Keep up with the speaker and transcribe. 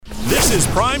This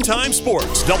is Primetime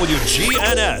Sports,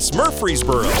 WGNS,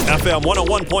 Murfreesboro, FM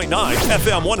 101.9,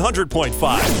 FM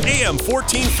 100.5, AM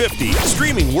 1450,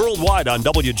 streaming worldwide on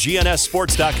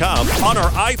WGNSSports.com, on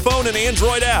our iPhone and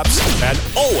Android apps, and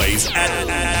always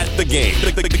at the game.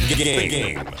 The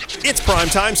game. It's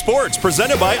Primetime Sports,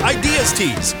 presented by Ideas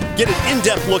Tees. Get an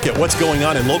in-depth look at what's going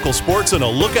on in local sports and a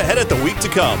look ahead at the week to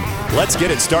come. Let's get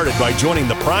it started by joining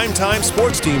the Primetime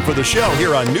Sports team for the show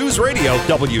here on News Radio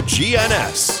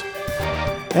WGNS.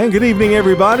 And good evening,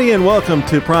 everybody, and welcome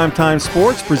to Primetime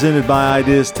Sports, presented by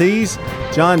Ideas Tees.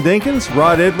 John Dinkins,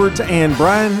 Rod Edwards, and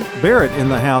Brian Barrett in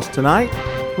the house tonight.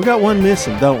 We got one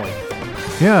missing, don't we?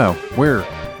 Yeah, where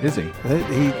is he?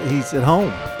 He's at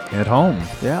home. At home?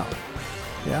 Yeah.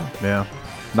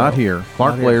 Not here.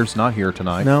 Clark Blair's not here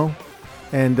tonight. No,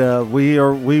 and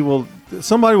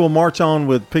somebody will march on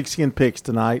with Pigskin Picks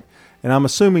tonight, and I'm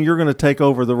assuming you're going to take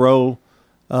over the role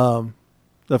of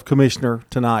commissioner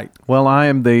tonight. Well, I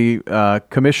am the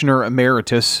commissioner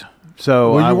emeritus.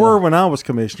 So you were when I was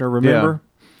commissioner, remember?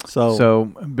 Yeah. So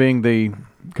being the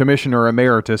commissioner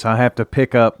emeritus, I have to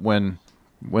pick up when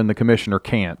the commissioner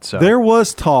can't. So there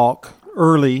was talk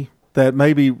early that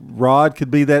maybe Rod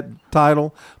could be that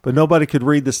title, but nobody could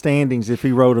read the standings if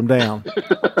he wrote them down.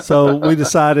 So we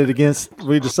decided against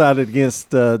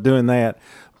doing that.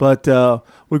 But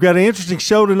we've got an interesting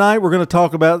show tonight. We're going to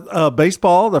talk about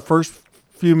baseball. The first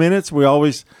few minutes,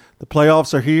 the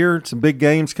playoffs are here. Some big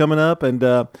games coming up, and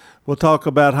we'll talk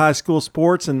about high school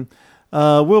sports, and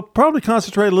we'll probably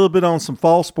concentrate a little bit on some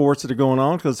fall sports that are going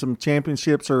on because some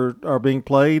championships are being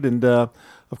played, and of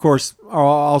course,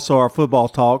 also our football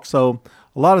talk. So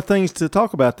a lot of things to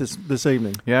talk about this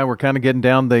evening. Yeah, we're kind of getting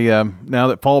down the now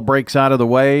that fall breaks out of the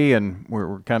way, and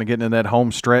we're kind of getting in that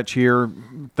home stretch here,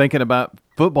 thinking about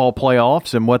football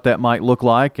playoffs and what that might look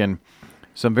like, and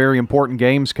some very important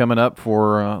games coming up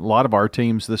for a lot of our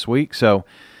teams this week. So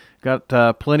got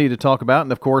plenty to talk about,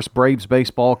 and of course, Braves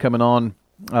baseball coming on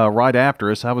right after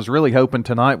us. I was really hoping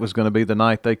tonight was going to be the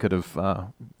night they could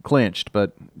have clinched,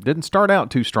 but didn't start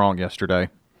out too strong yesterday.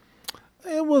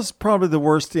 It was probably the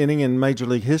worst inning in Major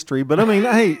League history, but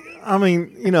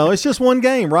it's just one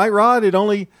game, right, Rod?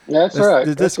 That's right.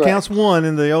 This counts one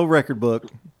in the old record book.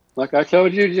 Like I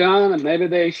told you, John, and maybe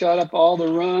they shot up all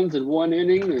the runs in one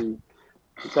inning, and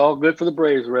it's all good for the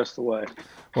Braves the rest of the way.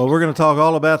 Well, we're going to talk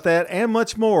all about that and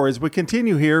much more as we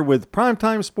continue here with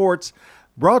Primetime Sports,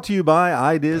 brought to you by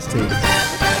Ideas Tees.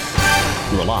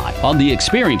 Rely on the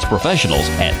experienced professionals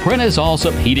at Prentice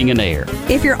Allsup Heating and Air.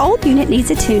 If your old unit needs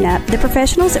a tune-up, the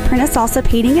professionals at Prentice Allsup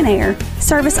Heating and Air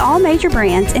service all major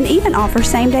brands and even offer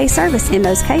same-day service in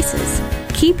most cases.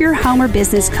 Keep your home or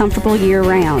business comfortable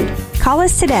year-round. Call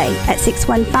us today at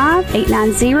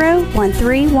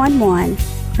 615-890-1311.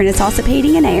 Prentice Allsup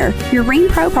Heating and Air, your Ring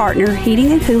Pro partner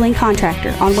heating and cooling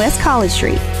contractor on West College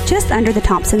Street, just under the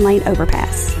Thompson Lane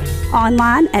overpass.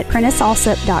 Online at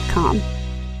PrenticeAllsup.com.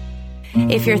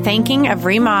 If you're thinking of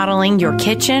remodeling your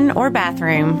kitchen or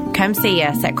bathroom, come see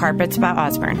us at Carpets by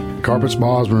Osborne. Carpets by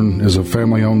Osborne is a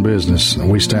family-owned business,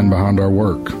 and we stand behind our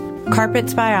work.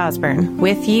 Carpets by Osborne,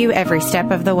 with you every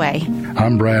step of the way.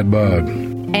 I'm Brad Bugg.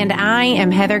 And I am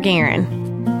Heather Guerin.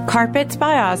 Carpets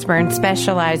by Osborne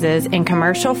specializes in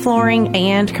commercial flooring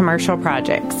and commercial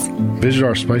projects. Visit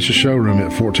our spacious showroom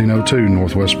at 1402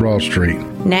 Northwest Broad Street,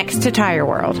 next to Tire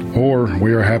World. Or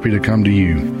we are happy to come to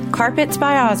you. Carpets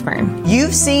by Osborne.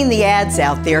 You've seen the ads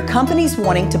out there, companies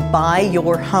wanting to buy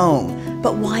your home.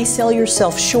 But why sell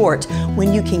yourself short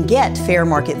when you can get fair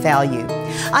market value?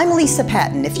 I'm Lisa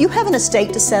Patton. If you have an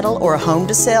estate to settle or a home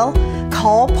to sell,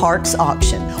 call Parks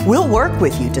Auction. We'll work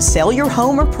with you to sell your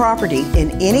home or property in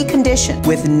any condition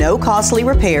with no costly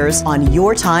repairs on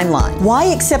your timeline. Why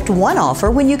accept one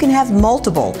offer when you can have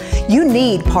multiple? You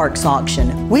need Parks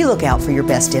Auction. We look out for your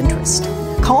best interest.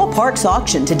 Call Parks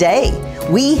Auction today.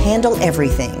 We handle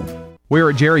everything.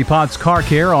 We're at Jerry Potts Car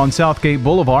Care on Southgate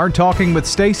Boulevard talking with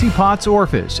Stacy Potts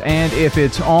Orphis. And if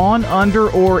it's on, under,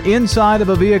 or inside of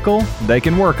a vehicle, they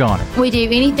can work on it. We do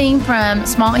anything from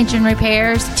small engine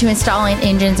repairs to installing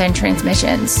engines and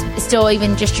transmissions. Still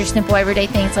even just your simple everyday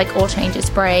things like oil changes,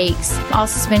 brakes, all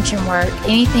suspension work,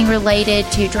 anything related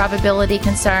to drivability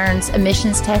concerns,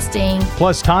 emissions testing.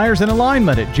 Plus tires and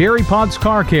alignment at Jerry Potts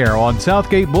Car Care on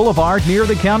Southgate Boulevard near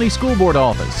the County School Board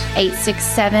office.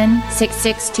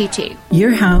 867-6622.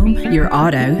 Your home, your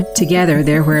auto, together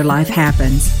they're where life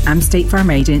happens. I'm State Farm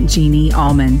Agent Jeannie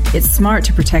Allman. It's smart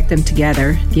to protect them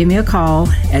together. Give me a call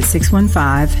at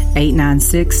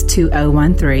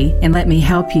 615-896-2013 and let me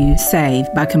help you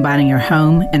save by combining your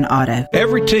home and auto.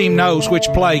 Every team knows which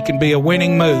play can be a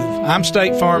winning move. I'm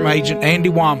State Farm Agent Andy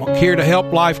Womack, here to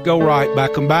help life go right by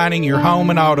combining your home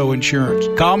and auto insurance.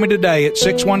 Call me today at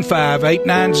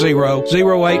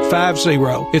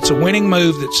 615-890-0850. It's a winning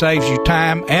move that saves you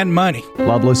time and money.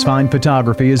 Loveless Fine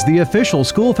Photography is the official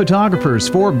school photographers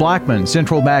for Blackman,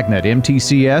 Central Magnet,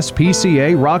 MTCS,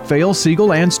 PCA, Rockvale,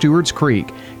 Siegel, and Stewart's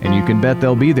Creek. And you can bet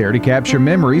they'll be there to capture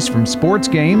memories from sports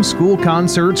games, school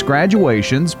concerts,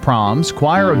 graduations, proms,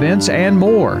 choir events, and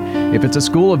more. If it's a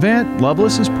school event,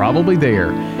 Loveless is probably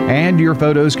there. And your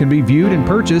photos can be viewed and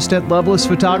purchased at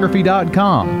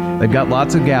lovelessphotography.com. They've got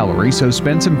lots of galleries, so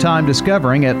spend some time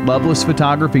discovering at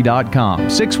lovelessphotography.com.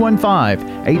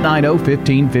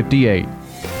 615-890-1558.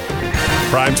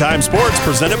 Primetime Sports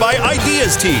presented by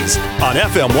Ideas Tees on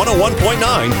FM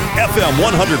 101.9, FM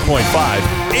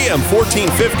 100.5, AM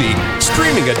 1450,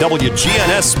 streaming at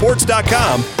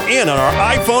WGNSSports.com, and on our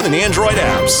iPhone and Android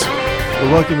apps. We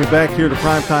welcome you back here to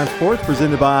Primetime Sports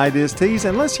presented by Ideas Tees,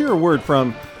 and let's hear a word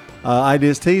from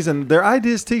Ideas Tees and their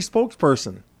Ideas Tees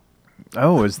spokesperson.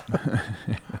 Oh, you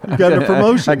got a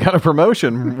promotion. I got a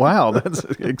promotion. Wow, that's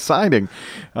exciting.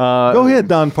 Go ahead,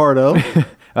 Don Pardo.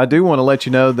 I do want to let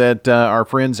you know that our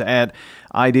friends at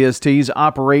Ideas Tees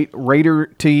operate Raider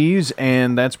Tees,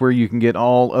 and that's where you can get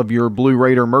all of your Blue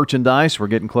Raider merchandise. We're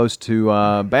getting close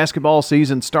to basketball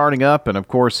season starting up, and of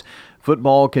course,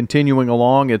 football continuing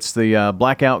along. It's the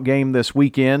blackout game this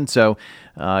weekend, so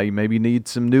you maybe need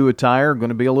some new attire. Going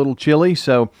to be a little chilly,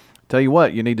 so tell you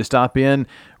what, you need to stop in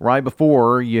right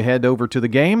before you head over to the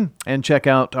game and check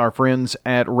out our friends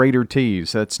at Raider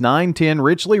Tees. That's 910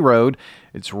 Ridgely Road.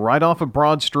 It's right off of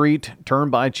Broad Street, turn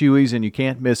by Chewy's, and you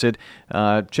can't miss it.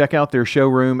 Check out their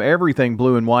showroom. Everything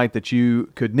blue and white that you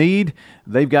could need,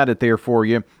 they've got it there for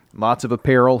you. Lots of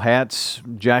apparel, hats,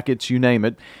 jackets, you name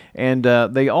it. And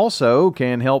they also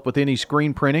can help with any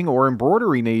screen printing or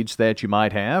embroidery needs that you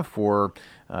might have for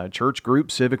church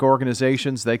groups, civic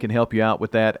organizations. They can help you out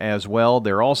with that as well.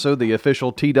 They're also the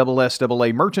official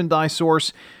TSSAA merchandise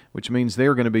source, which means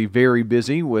they're going to be very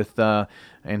busy with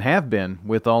and have been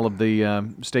with all of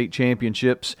the state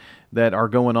championships that are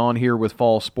going on here with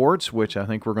fall sports, which I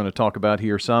think we're going to talk about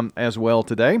here some as well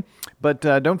today. But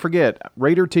don't forget,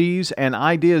 Raider Tees and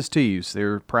Ideas Tees.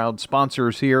 They're proud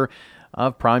sponsors here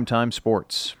of Primetime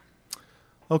Sports.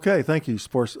 Okay, thank you,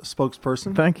 sports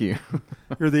spokesperson. Thank you.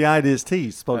 You're the Ideas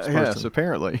Tees spokesperson. Yes,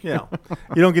 apparently. Yeah.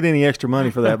 You don't get any extra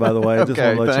money for that, by the way. I just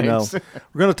Okay, want to let thanks. you know.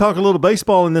 We're going to talk a little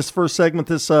baseball in this first segment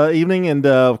this evening, and,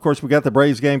 of course, we got the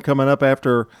Braves game coming up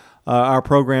after our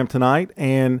program tonight.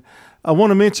 And I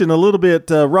want to mention a little bit,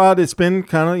 Rod, it's been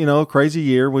kind of, a crazy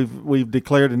year. We've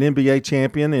declared an NBA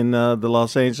champion in the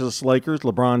Los Angeles Lakers,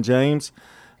 LeBron James.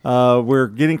 We're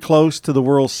getting close to the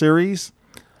World Series.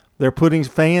 They're putting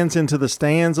fans into the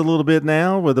stands a little bit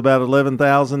now with about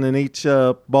 11,000 in each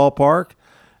ballpark.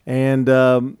 And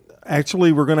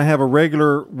actually, we're going to have a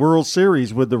regular World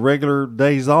Series with the regular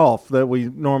days off that we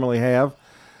normally have.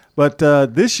 But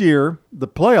this year, the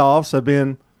playoffs have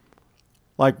been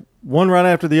like one right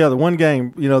after the other, one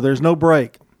game. There's no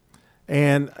break.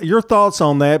 And your thoughts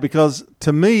on that? Because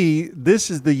to me,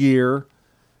 this is the year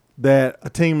that a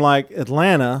team like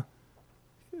Atlanta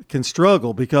can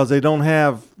struggle because they don't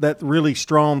have that really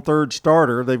strong third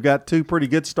starter. They've got two pretty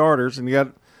good starters, and you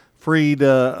got Freed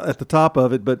at the top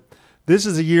of it. But this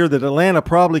is a year that Atlanta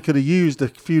probably could have used a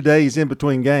few days in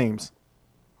between games.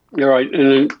 You're right.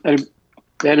 And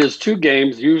that is two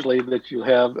games usually that you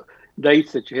have,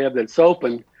 dates that you have that's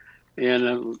open.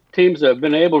 And teams have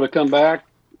been able to come back,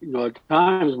 at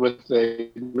times with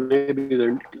maybe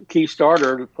their key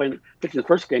starter pitching the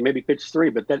first game, maybe pitch three,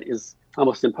 but that is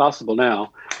almost impossible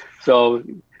now. So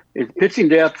pitching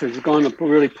depth is going to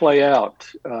really play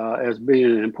out as being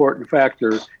an important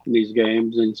factor in these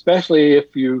games, and especially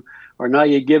if you are not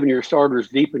yet giving your starters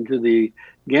deep into the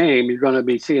game, you're going to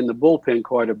be seeing the bullpen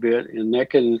quite a bit, and that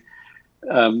can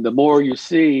the more you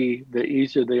see, the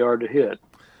easier they are to hit.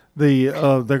 They're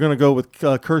going to go with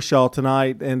Kershaw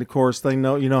tonight, and of course they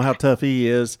know how tough he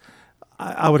is.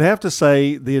 I would have to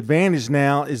say the advantage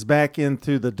now is back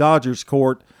into the Dodgers'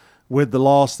 court with the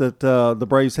loss that the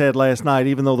Braves had last night,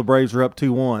 even though the Braves are up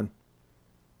 2-1.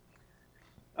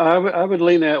 I would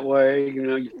lean that way.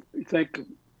 You think,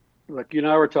 like you and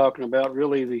I were talking about,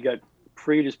 really they got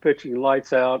Freed is pitching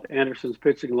lights out, Anderson's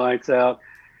pitching lights out,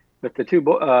 but the two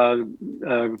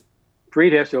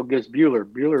Freed has to go against Buehler.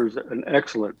 Buehler's an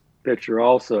excellent pitcher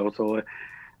also, so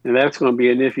and that's going to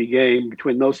be an iffy game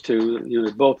between those two. You know,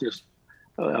 they're both just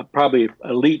probably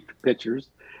elite pitchers,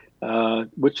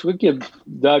 which would give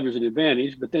Dodgers an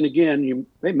advantage. But then again,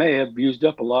 they may have used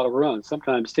up a lot of runs.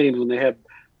 Sometimes teams, when they have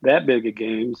that big of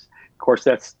games, of course,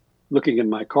 that's looking at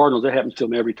my Cardinals. That happens to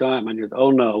them every time. And you're,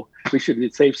 oh no, we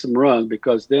should save some runs,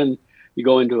 because then you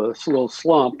go into a little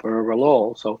slump or a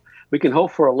lull. So we can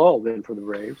hope for a lull then for the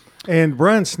Braves. And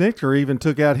Brian Snitker even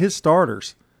took out his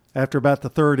starters after about the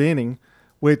third inning,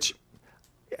 which,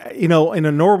 you know, in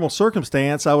a normal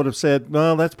circumstance, I would have said,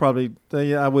 well, that's probably,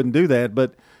 I wouldn't do that.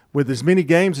 But with as many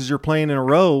games as you're playing in a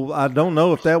row, I don't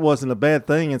know if that wasn't a bad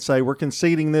thing, and say, we're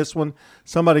conceding this one.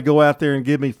 Somebody go out there and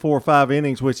give me 4 or 5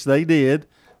 innings, which they did.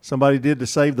 Somebody did to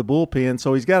save the bullpen.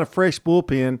 So he's got a fresh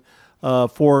bullpen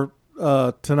for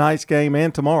tonight's game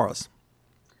and tomorrow's.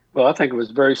 Well, I think it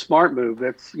was a very smart move.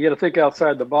 You got to think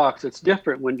outside the box. It's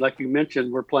different when, like you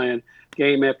mentioned, we're playing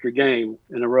game after game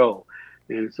in a row.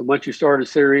 And so once you start a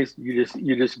series, you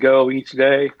just go each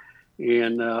day.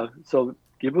 And so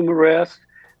give them a rest.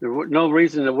 There was no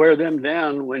reason to wear them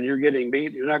down when you're getting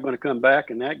beat. You're not going to come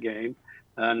back in that game.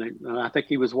 And I think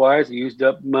he was wise. He used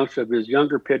up most of his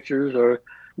younger pitchers, or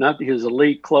not his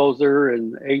elite closer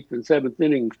and 8th and 7th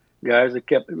inning guys.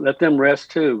 That let them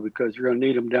rest too, because you're going to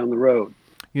need them down the road.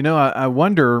 You know, I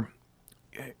wonder,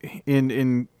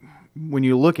 in when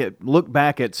you look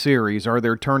back at series, are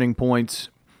there turning points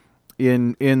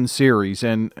in series?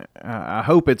 And I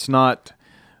hope it's not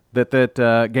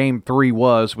that Game 3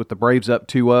 was with the Braves up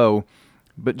 2-0.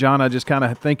 But, John, I just kind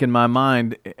of think in my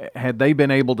mind, had they been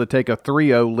able to take a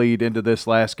 3-0 lead into this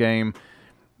last game,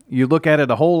 you look at it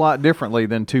a whole lot differently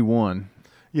than 2-1.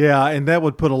 Yeah, and that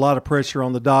would put a lot of pressure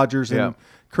on the Dodgers. And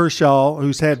Kershaw,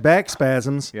 who's had back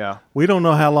spasms. Yeah. We don't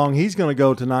know how long he's going to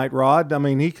go tonight, Rod. I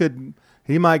mean,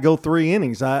 he might go 3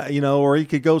 innings, or he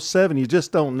could go 7. You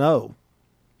just don't know.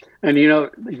 And,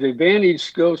 the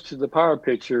advantage goes to the power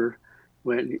pitcher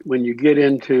when you get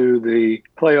into the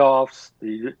playoffs,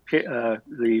 the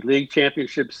league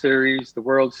championship series, the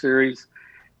World Series.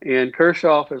 And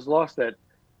Kershaw has lost that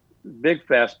big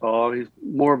fastball. He's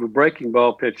more of a breaking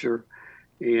ball pitcher.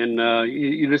 And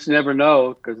you just never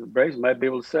know, because the Braves might be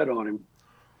able to set on him.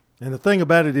 And the thing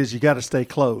about it is, you got to stay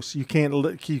close. You can't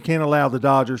allow the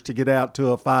Dodgers to get out to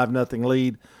a 5-0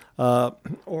 lead,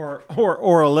 or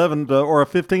 11 or a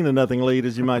 15-0 lead,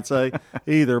 as you might say,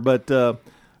 either. But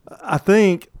I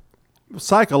think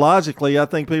psychologically,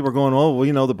 people are going, oh,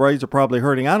 well, the Braves are probably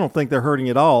hurting. I don't think they're hurting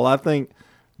at all. I think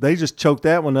they just choked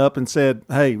that one up and said,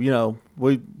 hey,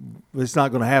 it's not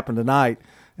going to happen tonight,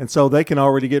 and so they can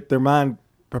already get their mind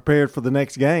prepared for the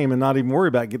next game and not even worry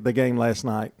about the game last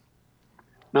night.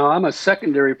 Now, I'm a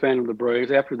secondary fan of the Braves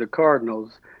after the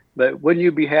Cardinals, but wouldn't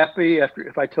you be happy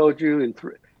if I told you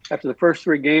after the first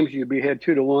 3 games you'd be ahead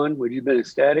 2-1? Would you have been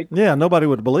ecstatic? Yeah, nobody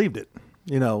would have believed it.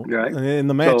 Right. In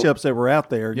the matchups that were out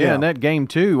there. Yeah, and that game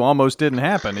 2 almost didn't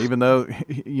happen, even though,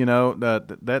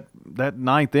 that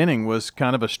 9th inning was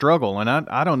kind of a struggle. And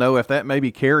I don't know if that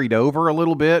maybe carried over a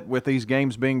little bit with these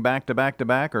games being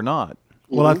back-to-back-to-back or not.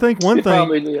 Well, I think one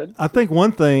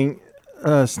thing,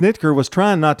 Snitker was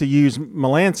trying not to use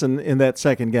Melanson in that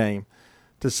second game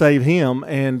to save him,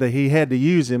 and he had to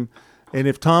use him. And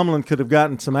if Tomlin could have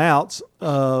gotten some outs, it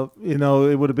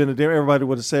would have been everybody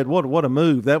would have said, what a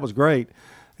move. That was great.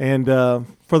 And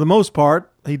for the most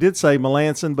part, he did save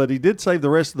Melanson, but he did save the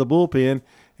rest of the bullpen,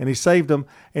 and he saved them.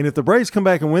 And if the Braves come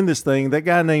back and win this thing, that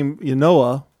guy named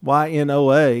Ynoa,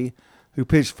 Y-N-O-A, who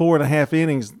pitched 4.5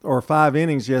 innings or 5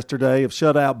 innings yesterday of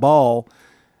shutout ball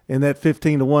in that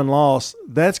 15-1 loss,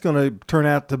 that's going to turn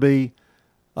out to be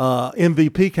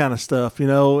MVP kind of stuff,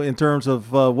 in terms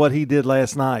of what he did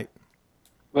last night.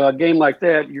 Well, a game like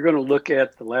that, you're going to look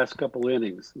at the last couple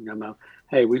innings.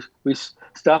 Hey, we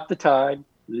stopped the tide.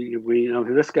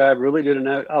 This guy really did an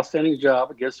outstanding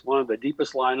job against one of the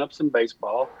deepest lineups in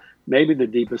baseball, maybe the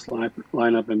deepest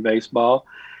lineup in baseball,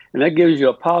 and that gives you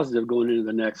a positive going into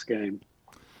the next game.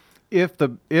 If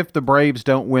the Braves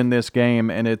don't win this game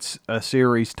and it's a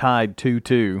series tied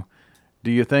 2-2,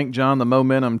 do you think, John, the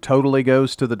momentum totally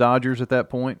goes to the Dodgers at that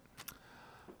point?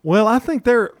 Well, I think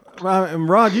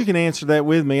Rod, you can answer that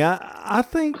with me. I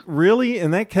think really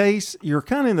in that case, you're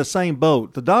kind of in the same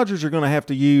boat. The Dodgers are going to have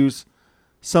to use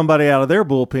somebody out of their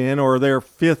bullpen or their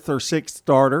 5th or 6th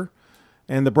starter,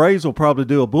 and the Braves will probably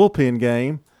do a bullpen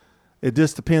game. It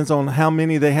just depends on how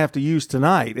many they have to use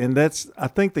tonight, and I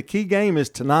think the key game is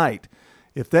tonight.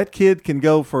 If that kid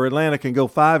Atlanta can go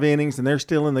 5 innings and they're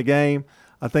still in the game,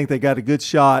 I think they got a good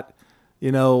shot,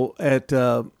 at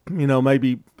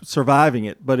maybe surviving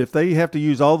it. But if they have to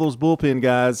use all those bullpen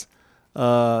guys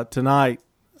tonight,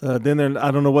 then I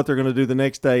don't know what they're going to do the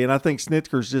next day. And I think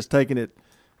Snitker's just taking it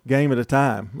game at a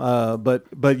time.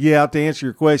 But yeah, to answer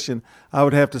your question, I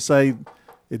would have to say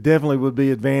it definitely would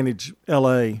be advantage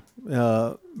LA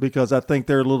because I think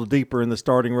they're a little deeper in the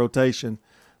starting rotation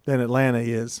than Atlanta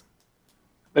is.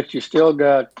 But you still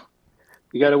got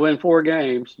to win 4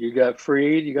 games. You got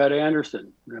Freed, you got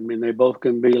Anderson. I mean, they both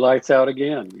can be lights out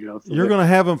again. So you're going to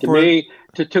have them to me,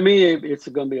 it's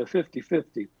going to be a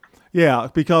 50-50. Yeah,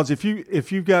 because if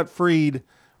you've got Freed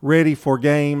ready for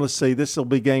game, let's see, this will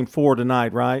be game 4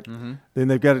 tonight, right? Mm-hmm. Then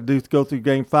they've got to go through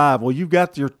game 5. Well, you've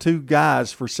got your 2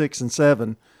 guys for 6 and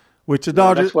 7, which the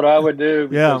Dodgers. That's what I would do.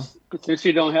 Yeah. Since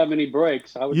you don't have any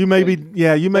breaks, I would. You may be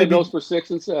those for 6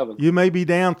 and 7. You may be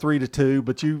down 3-2,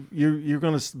 but you're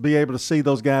going to be able to see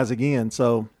those guys again.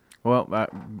 So. Well,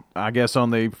 I guess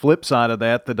on the flip side of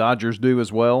that, the Dodgers do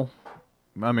as well.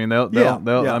 I mean, they'll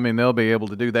I mean, they'll be able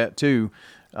to do that too.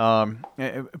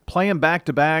 Playing back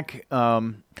to back,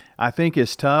 I think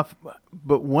is tough.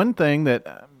 But one thing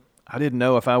that I didn't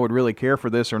know if I would really care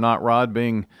for this or not, Rod,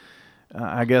 being,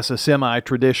 I guess, a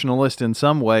semi-traditionalist in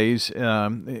some ways,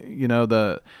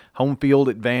 the home field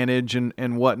advantage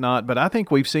and whatnot. But I think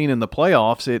we've seen in the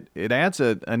playoffs, it adds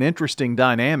an interesting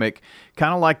dynamic,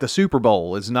 kind of like the Super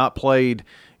Bowl is not played.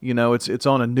 It's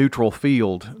on a neutral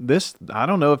field. I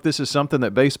don't know if this is something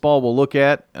that baseball will look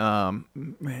at and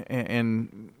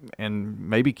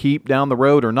maybe keep down the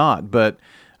road or not. But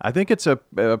I think it's a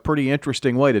pretty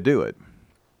interesting way to do it.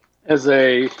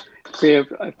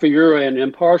 If you're an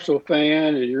impartial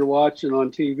fan and you're watching on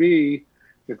TV,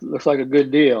 it looks like a good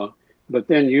deal. But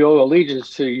then you owe allegiance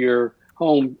to your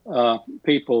home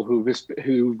people who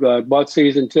bought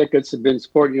season tickets, have been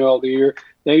supporting you all the year.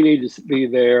 They need to be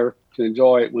there to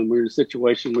enjoy it when we're in a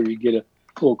situation where you get a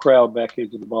full crowd back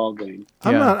into the ball game.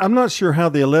 I'm not sure how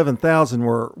the 11,000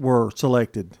 were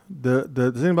selected.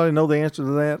 Does anybody know the answer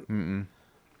to that? Mm-mm.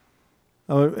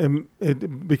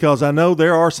 Because I know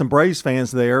there are some Braves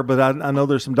fans there, but I know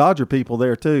there's some Dodger people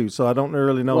there too. So I don't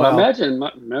really know. Well, I imagine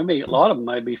maybe a lot of them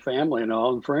might be family and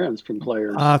all and friends from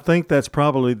players. I think that's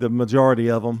probably the majority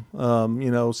of them.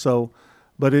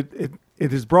 But it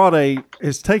has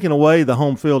it's taken away the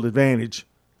home field advantage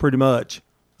pretty much.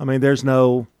 I mean,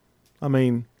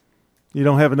 you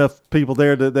don't have enough people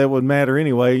there that would matter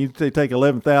anyway. They take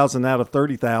 11,000 out of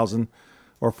 30,000.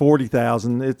 Or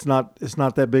 40,000, it's not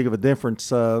that big of a difference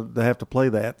to have to play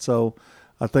that. So,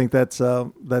 I think that's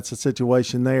a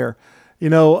situation there.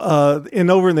 Over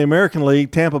in the American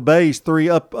League, Tampa Bay's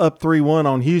up 3-1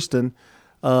 on Houston.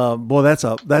 Boy, that's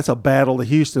a battle to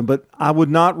Houston. But I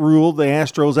would not rule the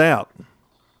Astros out.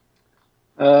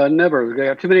 Never. They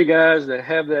have too many guys that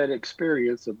have that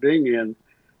experience of being in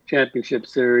championship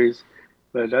series.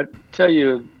 But I tell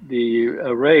you, the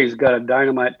Rays got a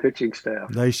dynamite pitching staff.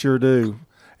 They sure do.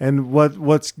 And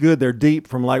what's good, they're deep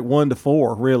from like 1 to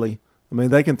 4, really. I mean,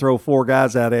 they can throw 4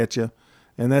 guys out at you,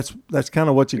 and that's kind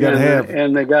of what you got to have.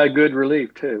 And they got good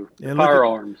relief too,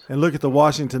 firearms. And look at the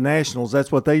Washington Nationals.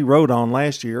 That's what they rode on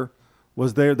last year.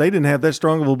 They didn't have that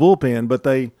strong of a bullpen, but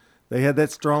they had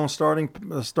that strong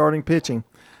starting pitching.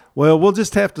 Well, we'll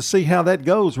just have to see how that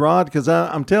goes, Rod, because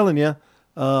I'm telling you,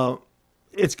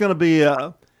 it's going to be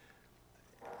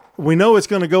we know it's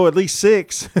going to go at least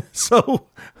 6, so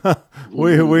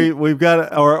we've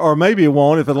got, or maybe it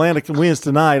won't if Atlanta wins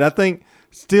tonight. I think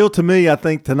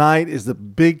tonight is the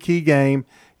big key game.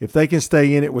 If they can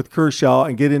stay in it with Kershaw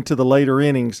and get into the later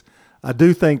innings, I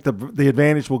do think the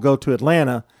advantage will go to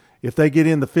Atlanta. If they get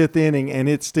in the 5th inning and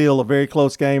it's still a very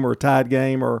close game or a tied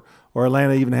game, or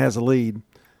Atlanta even has a lead,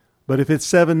 but if it's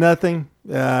 7-0,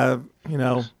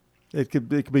 it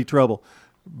could be trouble.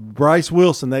 Bryce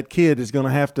Wilson, that kid, is going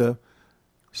to have to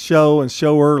show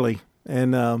early,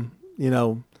 and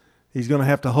he's going to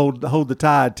have to hold the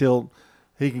tide till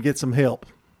he can get some help.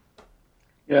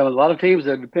 Yeah, a lot of teams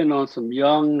that depend on some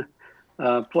young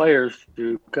players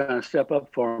to kind of step up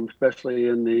for them, especially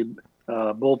in the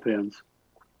bullpens.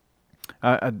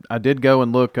 I did go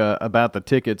and look about the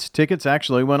tickets. Tickets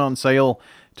actually went on sale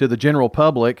to the general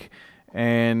public.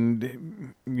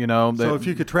 And, so if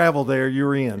you could travel there,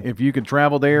 you're in. If you could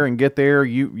travel there and get there,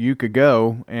 you could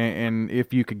go. And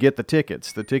if you could get the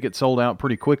tickets sold out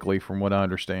pretty quickly from what I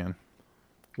understand.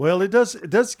 Well, it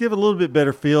does give a little bit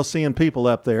better feel seeing people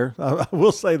up there. I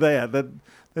will say that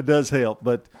does help.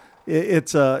 But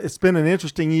it's been an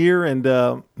interesting year. And,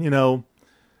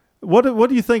 what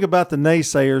do you think about the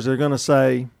naysayers? They're going to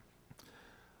say,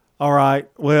 all right,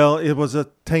 well, it was a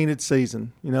tainted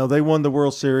season. They won the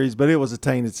World Series, but it was a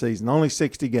tainted season. Only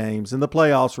 60 games, and the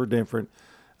playoffs were different.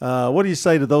 What do you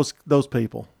say to those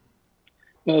people?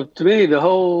 Well, to me, the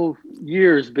whole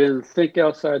year has been think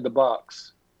outside the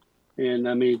box. And,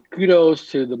 I mean, kudos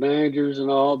to the managers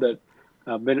and all that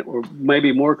or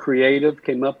maybe more creative,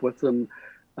 came up with some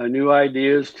new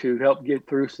ideas to help get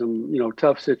through some,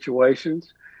 tough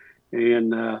situations.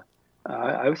 And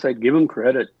I would say give them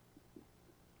credit.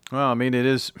 Well, I mean, it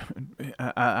is.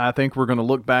 I think we're going to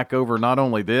look back over not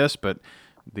only this, but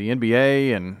the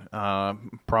NBA, and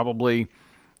probably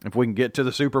if we can get to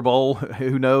the Super Bowl,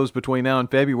 who knows between now and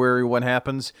February what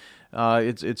happens.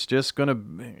 It's just going to.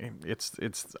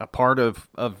 It's a part of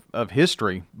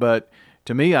history. But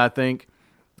to me, I think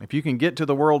if you can get to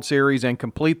the World Series and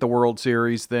complete the World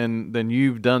Series, then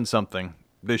you've done something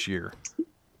this year.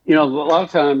 A lot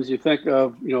of times you think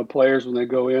of, players when they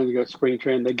go in, they go spring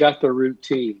training, they got their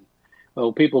routine.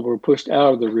 Well, people were pushed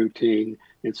out of the routine,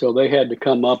 and so they had to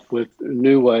come up with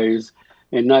new ways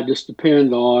and not just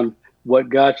depend on what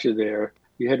got you there.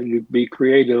 You had to be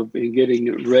creative in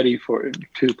getting ready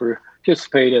to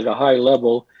participate at a high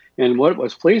level. And what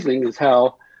was pleasing is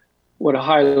what a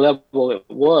high level it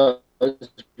was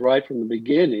right from the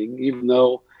beginning, even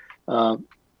though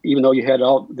you had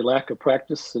all the lack of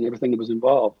practice and everything that was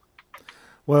involved.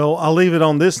 Well, I'll leave it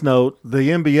on this note. The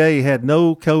NBA had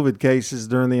no COVID cases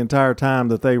during the entire time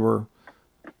that they were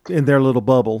in their little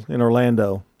bubble in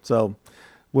Orlando. So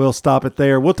we'll stop it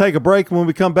there. We'll take a break. When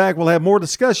we come back, we'll have more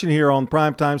discussion here on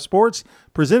Primetime Sports,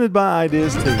 presented by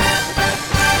Ideas 2.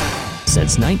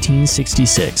 Since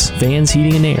 1966, Vans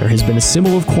Heating and Air has been a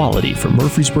symbol of quality for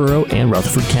Murfreesboro and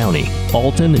Rutherford County.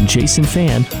 Alton and Jason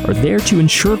Fan are there to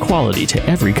ensure quality to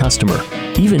every customer,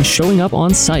 even showing up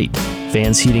on site.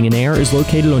 Vans Heating and Air is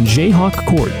located on Jayhawk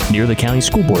Court near the county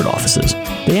school board offices.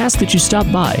 They ask that you stop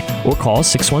by or call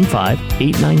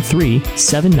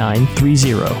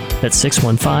 615-893-7930. That's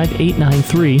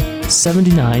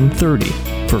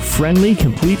 615-893-7930 for friendly,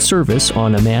 complete service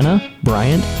on Amana,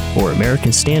 Bryant, or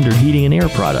American Standard Heating and Air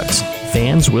products.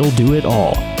 Vans will do it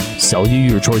all. Sell you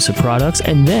your choice of products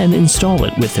and then install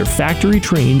it with their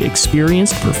factory-trained,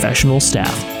 experienced professional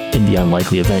staff. In the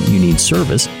unlikely event you need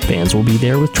service, Vans will be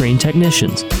there with trained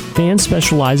technicians. Vans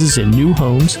specializes in new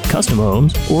homes, custom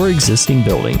homes, or existing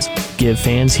buildings. Give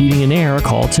Vans Heating and Air a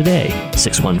call today,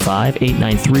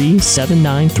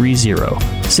 615-893-7930,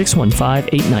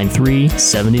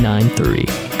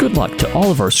 615-893-7930. Good luck to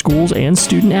all of our schools and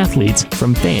student athletes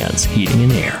from Vans Heating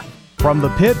and Air. From the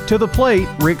pit to the plate,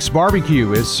 Rick's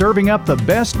Barbecue is serving up the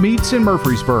best meats in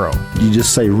Murfreesboro. You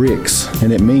just say Rick's,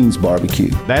 and it means barbecue.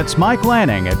 That's Mike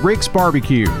Lanning at Rick's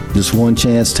Barbecue. Just one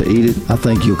chance to eat it, I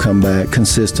think you'll come back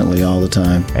consistently all the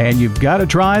time. And you've got to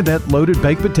try that loaded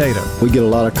baked potato. We get a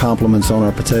lot of compliments on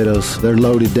our potatoes. They're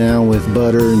loaded down with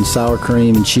butter and sour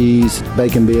cream and cheese,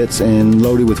 bacon bits, and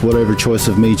loaded with whatever choice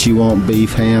of meat you want,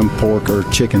 beef, ham, pork, or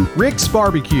chicken. Rick's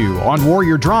Barbecue on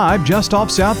Warrior Drive, just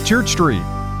off South Church Street.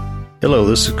 Hello,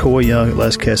 this is Coy Young at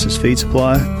Las Casas Feed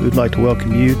Supply. We would like to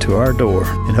welcome you to our door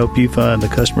and hope you find the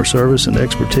customer service and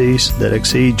expertise that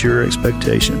exceeds your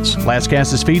expectations. Las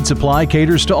Casas Feed Supply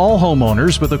caters to all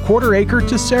homeowners with a quarter acre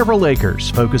to several acres,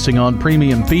 focusing on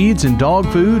premium feeds and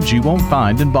dog foods you won't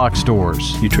find in box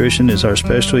stores. Nutrition is our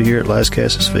specialty here at Las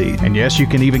Casas Feed. And yes, you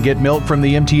can even get milk from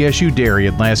the MTSU dairy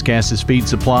at Las Casas Feed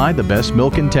Supply, the best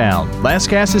milk in town. Las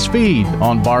Casas Feed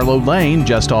on Barlow Lane,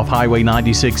 just off Highway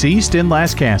 96 East in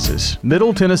Las Casas.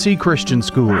 Middle Tennessee Christian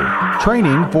School,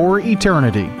 training for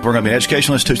eternity. We're going to be an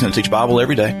educational institution that teach Bible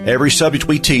every day. Every subject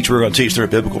we teach, we're going to teach through a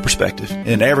biblical perspective.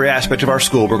 In every aspect of our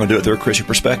school, we're going to do it through a Christian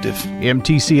perspective.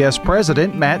 MTCS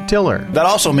President Matt Tiller. That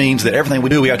also means that everything we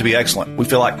do, we have to be excellent. We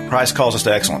feel like Christ calls us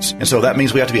to excellence. And so that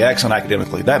means we have to be excellent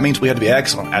academically. That means we have to be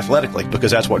excellent athletically,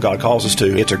 because that's what God calls us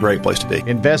to. It's a great place to be.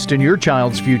 Invest in your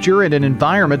child's future in an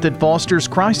environment that fosters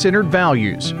Christ-centered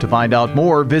values. To find out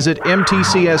more, visit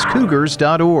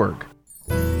mtcscougars.org.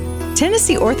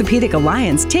 Tennessee Orthopedic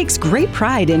Alliance takes great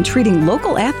pride in treating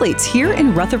local athletes here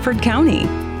in Rutherford County.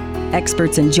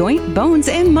 Experts in joint, bones,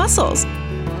 and muscles.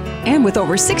 And with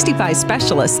over 65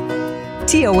 specialists,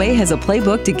 TOA has a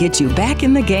playbook to get you back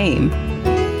in the game.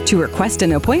 To request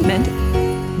an appointment,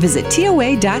 visit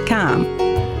TOA.com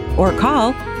or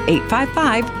call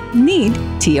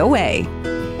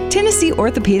 855-NEED-TOA. Tennessee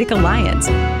Orthopedic Alliance.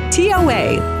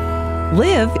 TOA.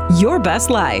 Live your best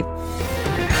life.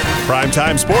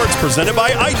 Primetime Sports presented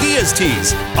by Ideas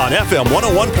Tees on FM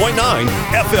 101.9,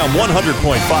 FM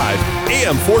 100.5,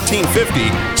 AM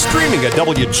 1450, streaming at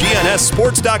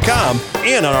WGNSSports.com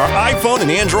and on our iPhone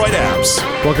and Android apps.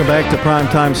 Welcome back to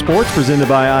Primetime Sports presented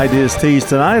by Ideas Tees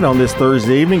tonight on this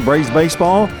Thursday evening. Braves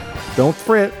baseball, don't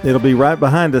fret, it'll be right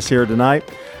behind us here tonight.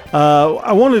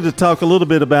 I wanted to talk a little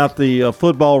bit about the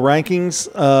football rankings,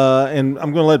 and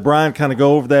I'm going to let Brian kind of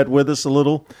go over that with us a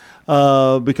little.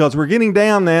 Because we're getting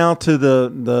down now to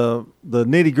the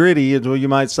nitty gritty, as you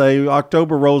might say.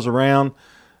 October rolls around,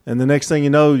 and the next thing you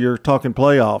know, you're talking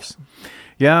playoffs.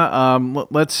 Yeah,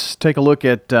 let's take a look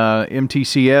at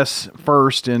MTCS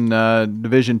first in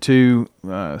Division II,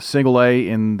 Single A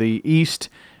in the East.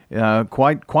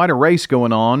 Quite a race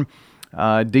going on.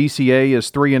 DCA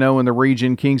is 3-0 in the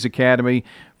region. Kings Academy,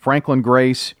 Franklin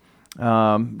Grace, they're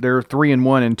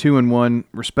 3-1 and 2-1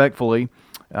 respectfully.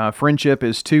 Friendship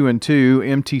is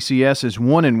 2-2. MTCS is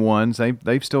 1-1.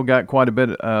 They've still got quite a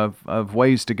bit of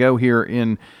ways to go here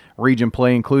in region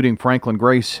play, including Franklin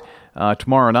Grace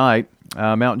tomorrow night.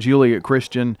 Mount Juliet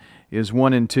Christian is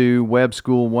 1-2. Webb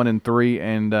School 1-3,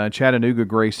 and Chattanooga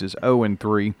Grace is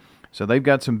 0-3. So they've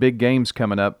got some big games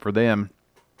coming up for them.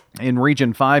 In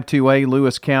Region 5 2A,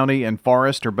 Lewis County and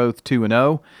Forest are both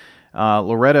 2-0.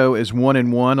 Loretto is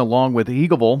 1-1, along with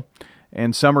Eagleville,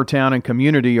 and Summertown and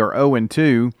Community are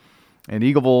 0-2. And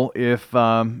Eagleville, if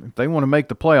they want to make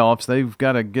the playoffs, they've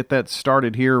got to get that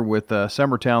started here with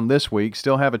Summertown this week.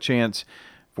 Still have a chance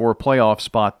for a playoff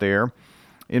spot there.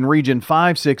 In Region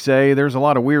 5 6A, there's a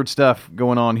lot of weird stuff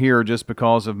going on here just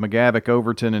because of McGavock,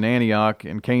 Overton, and Antioch,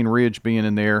 and Cane Ridge being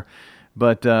in there.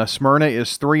 But Smyrna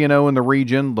is 3-0 in the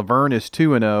region. Laverne is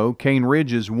 2-0. Cane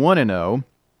Ridge is 1-0,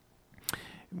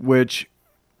 which,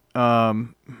 but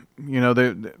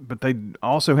they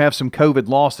also have some COVID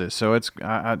losses, so it's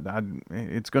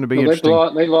going to be interesting.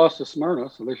 They lost to Smyrna,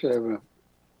 so they should have a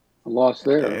loss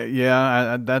there.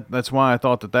 That's why I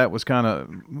thought that was kind of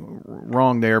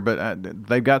wrong there. But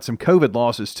they've got some COVID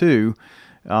losses too,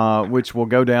 which will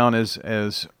go down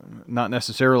as not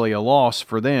necessarily a loss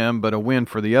for them, but a win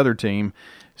for the other team.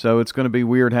 So it's going to be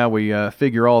weird how we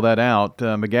figure all that out.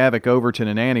 McGavock, Overton,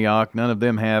 and Antioch, none of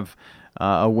them have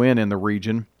a win in the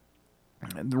region.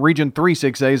 The Region 3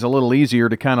 6A is a little easier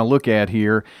to kind of look at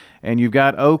here. And you've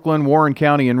got Oakland, Warren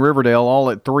County, and Riverdale all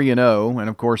at 3-0. And,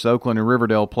 of course, Oakland and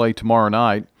Riverdale play tomorrow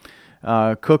night.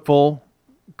 Cookeville,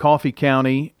 Coffee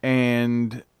County,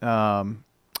 and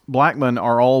Blackman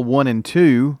are all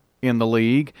 1-2 in the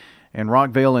league. And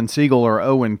Rockvale and Siegel are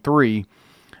 0-3.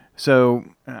 So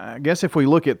I guess if we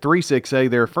look at 3 6A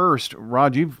there first,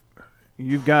 Rod, you've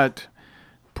got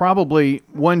probably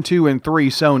 1, 2, and 3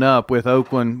 sewn up with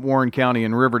Oakland, Warren County,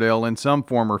 and Riverdale in some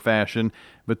form or fashion.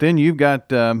 But then you've got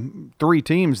 3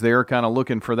 teams there kind of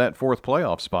looking for that 4th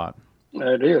playoff spot.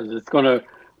 It is. It's going to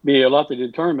be a lot to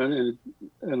determine.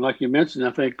 And like you mentioned,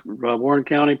 I think Warren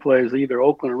County plays either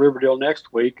Oakland or Riverdale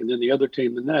next week, and then the other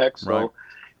team the next. Right.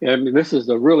 So, I mean, this is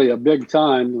really a big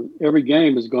time. Every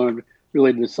game is going to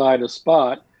really decide a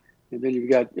spot. And then you've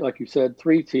got, like you said,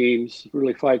 3 teams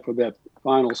really fight for that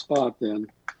final spot then.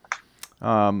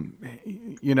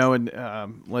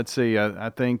 Let's see,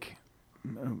 I think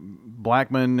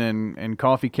Blackman and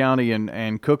Coffee County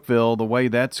and Cookeville, the way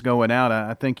that's going out,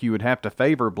 I think you would have to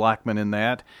favor Blackman in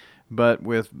that. But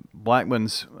with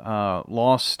Blackman's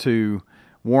loss to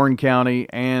Warren County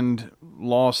and they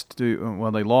lost to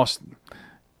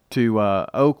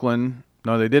Oakland.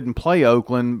 No, they didn't play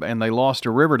Oakland, and they lost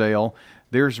to Riverdale.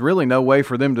 There's really no way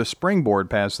for them to springboard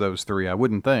past those 3, I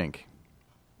wouldn't think.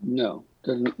 No.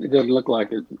 It doesn't look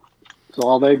like it. So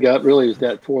all they've got really is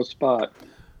that 4th spot.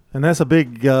 And that's a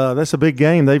big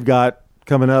game they've got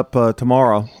coming up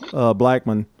tomorrow,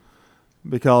 Blackman,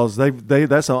 because I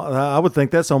would think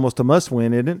that's almost a must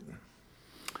win, isn't it?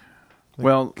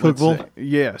 Well, Cookeville,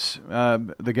 yes,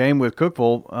 the game with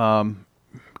Cookeville,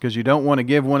 because you don't want to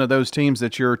give one of those teams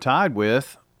that you're tied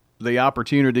with the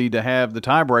opportunity to have the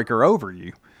tiebreaker over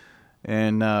you,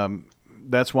 and.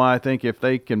 That's why I think if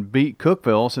they can beat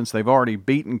Cookeville, since they've already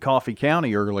beaten Coffee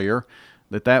County earlier,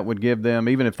 that would give them,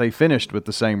 even if they finished with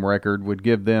the same record, would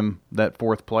give them that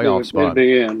 4th playoff spot.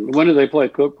 Be in. When did they play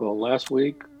Cookeville? Last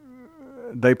week?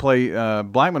 They play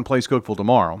Blackman plays Cookeville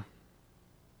tomorrow.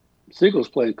 Siegel's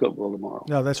playing Cookeville tomorrow.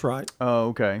 No, that's right. Oh,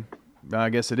 okay. I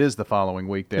guess it is the following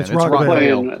week then. It's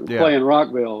Rockville. Playing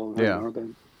Rockville. Yeah. Aren't they?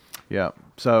 Yeah.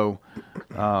 So,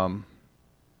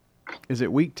 is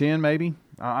it week 10 maybe?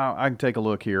 I can take a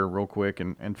look here real quick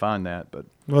and find that, but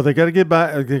they got to get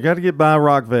by. They got to get by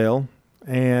Rockvale,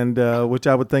 and which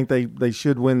I would think they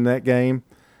should win that game,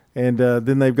 and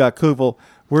then they've got Cookeville.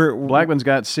 Blackman's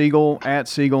got Siegel at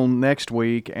Siegel next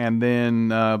week, and then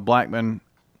Blackman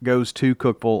goes to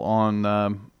Cookeville on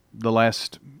the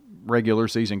last regular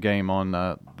season game on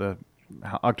the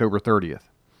October 30th.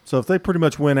 So if they pretty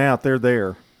much win out, they're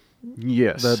there.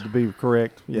 Yes. That'd be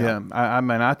correct. Yeah. I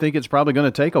mean, I think it's probably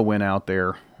going to take a win out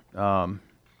there.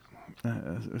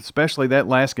 Especially that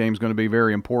last game is going to be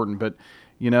very important. But,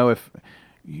 if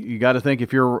you got to think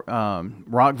if you're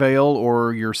Rockvale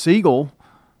or you're Siegel,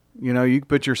 you could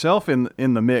put yourself in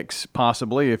the mix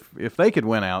possibly if they could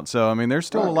win out. So, I mean, there's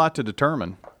still a lot to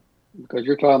determine. Because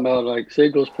you're talking about like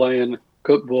Siegel's playing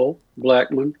Cookeville,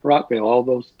 Blackman, Rockville, all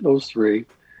those three.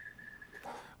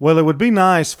 Well, it would be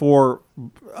nice for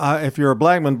if you're a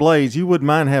Blackman Blaze, you wouldn't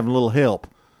mind having a little help.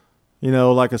 You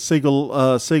know, like a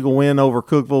Siegel win over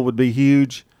Cookeville would be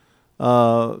huge.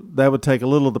 That would take a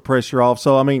little of the pressure off.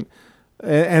 So I mean,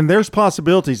 and there's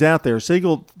possibilities out there.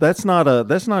 Siegel, that's not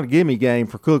a gimme game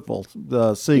for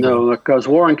Cookeville. Siegel. No, because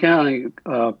Warren County,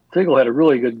 Siegel had a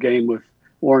really good game with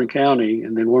Warren County,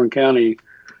 and then Warren County,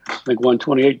 I think, won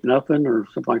 28-0 or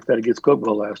something like that against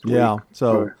Cookeville last week. Yeah,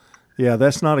 so yeah,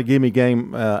 that's not a gimme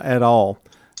game at all.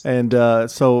 And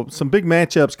so some big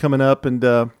matchups coming up, and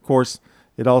of course,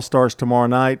 it all starts tomorrow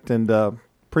night, and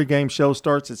pregame show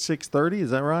starts at 6:30.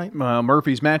 Is that right?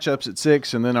 Murphy's matchups at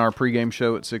 6, and then our pregame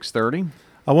show at 6:30.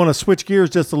 I want to switch gears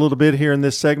just a little bit here in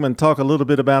this segment and talk a little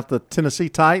bit about the Tennessee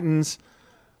Titans.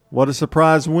 What a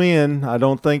surprise win. I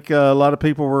don't think a lot of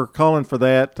people were calling for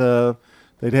that.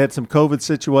 They'd had some COVID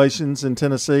situations in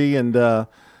Tennessee, and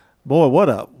boy, what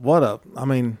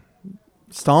a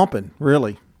stomping,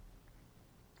 really.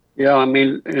 Yeah, I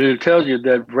mean, and it tells you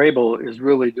that Vrabel is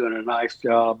really doing a nice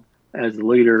job as the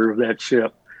leader of that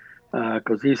ship,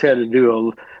 because they had to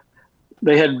do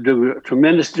a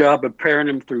tremendous job of preparing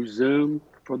him through Zoom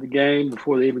for the game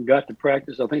before they even got to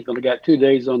practice. I think they only got 2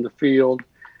 days on the field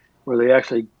where they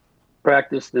actually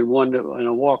practiced and one in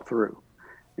a walkthrough,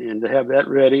 and to have that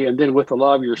ready, and then with a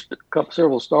lot of your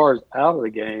several stars out of the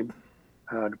game,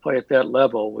 to play at that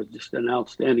level was just an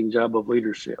outstanding job of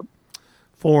leadership.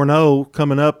 4-0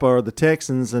 coming up are the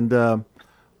Texans, and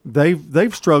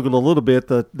they've struggled a little bit.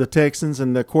 The Texans,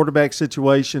 and the quarterback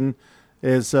situation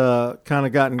has kind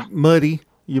of gotten muddy,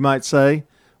 you might say,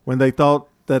 when they thought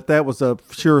that was a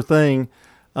sure thing.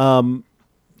 And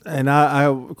I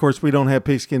of course, we don't have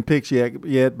pigskin picks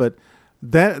yet, but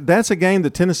that's a game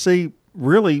that Tennessee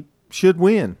really should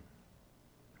win.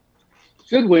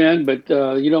 Should win, but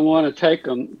you don't want to take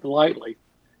them lightly,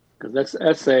 because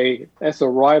that's a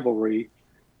rivalry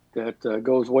that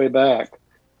goes way back.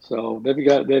 So they've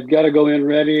got to go in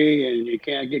ready, and you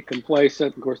can't get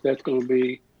complacent. Of course, that's going to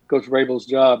be Coach Vrabel's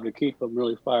job to keep them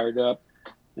really fired up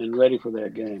and ready for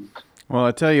that game. Well,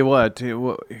 I tell you what,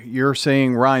 you're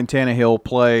seeing Ryan Tannehill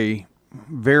play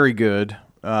very good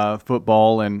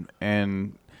football,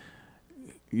 and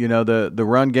you know the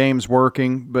run game's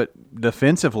working, but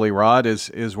defensively, Rod,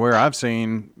 is where I've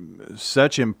seen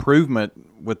such improvement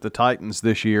with the Titans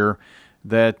this year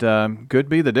that could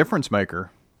be the difference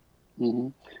maker. Mm-hmm.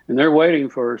 And they're waiting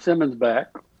for Simmons back,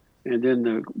 and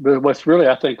then what's really,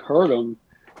 I think, hurt them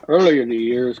earlier in the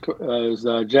year is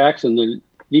Jackson, the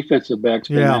defensive back's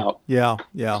been out. Yeah.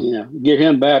 Get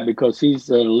him back, because he's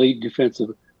an elite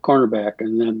defensive cornerback,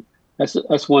 and then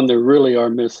that's one they really are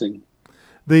missing.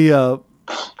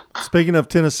 Speaking of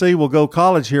Tennessee, we'll go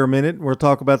college here a minute. We'll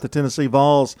talk about the Tennessee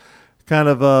Vols. Kind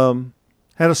of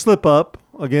had a slip up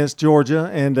against Georgia,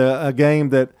 and a game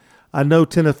that I know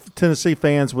Tennessee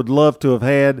fans would love to have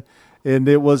had, and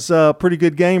it was a pretty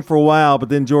good game for a while, but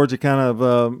then Georgia kind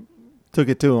of took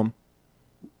it to them.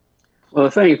 Well,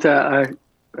 the thing that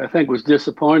I think was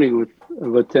disappointing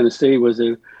with Tennessee was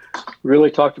they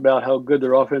really talked about how good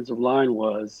their offensive line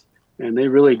was, and they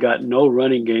really got no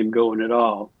running game going at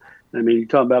all. I mean, you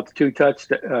talk about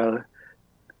the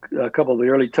a couple of the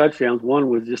early touchdowns. One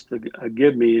was just a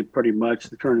give me, pretty much,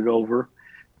 to turn it over.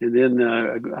 And then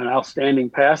an outstanding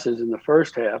passes in the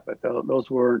first half, but those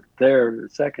weren't there in the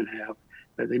second half.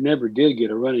 But they never did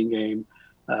get a running game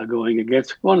going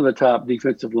against one of the top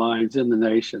defensive lines in the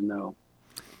nation, though.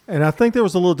 And I think there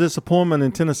was a little disappointment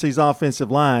in Tennessee's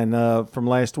offensive line from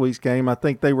last week's game. I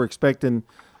think they were expecting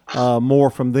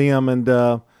more from them, and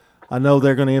I know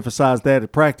they're going to emphasize that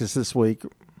at practice this week.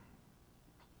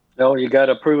 Well, you got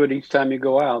to prove it each time you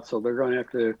go out, so they're going to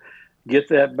have to get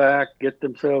that back, get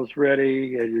themselves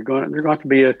ready, and they're going to have to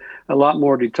be a lot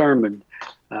more determined.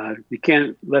 You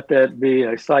can't let that be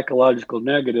a psychological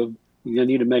negative. You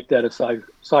need to make that a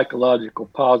psychological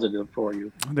positive for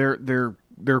you.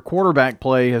 Their quarterback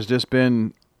play has just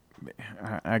been,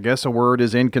 I guess a word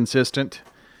is inconsistent.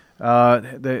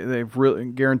 They've really,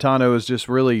 Garantano has just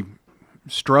really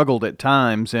struggled at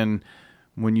times, and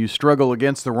when you struggle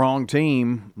against the wrong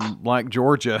team like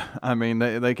Georgia, I mean,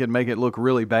 they can make it look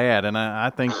really bad. And I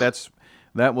think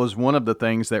that was one of the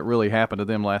things that really happened to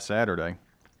them last Saturday.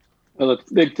 Well,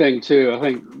 the big thing, too, I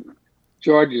think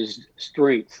Georgia's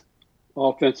strength,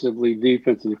 offensively,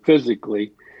 defensively,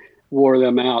 physically, wore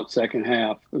them out second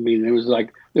half. I mean, it was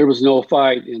like there was no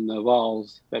fight in the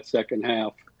Vols that second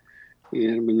half.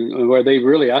 And, I mean, where they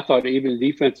really, I thought even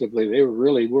defensively, they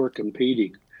were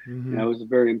competing. Mm-hmm. And I was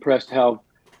very impressed how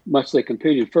much they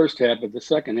competed first half, but the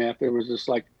second half there was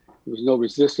no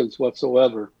resistance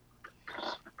whatsoever.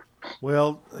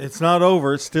 Well, it's not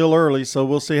over. It's still early, so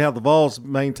we'll see how the Vols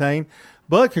maintain.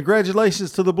 But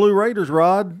congratulations to the Blue Raiders,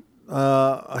 Rod.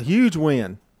 A huge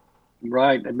win.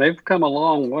 Right, and they've come a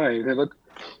long way. They look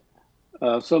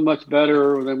so much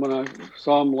better than when I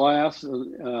saw them last.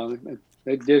 That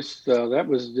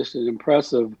was just an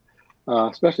impressive,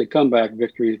 especially comeback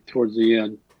victory towards the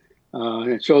end.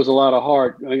 It shows a lot of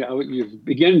heart. You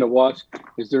begin to watch.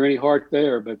 Is there any heart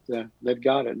there? But they've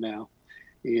got it now,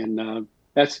 and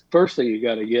that's the first thing you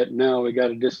got to get. Now we got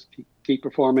to just keep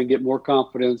performing, get more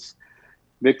confidence.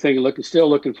 Big thing, still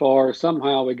looking for.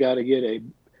 Somehow we got to get a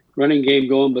running game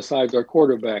going besides our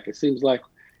quarterback. It seems like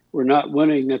we're not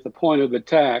winning at the point of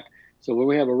attack. So when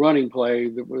we have a running play,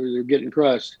 we're getting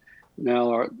crushed.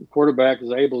 Now our quarterback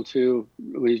is able to,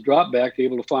 when he's dropped back,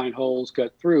 able to find holes,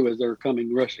 cut through as they're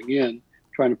coming rushing in,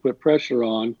 trying to put pressure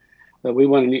on. But we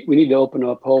need to open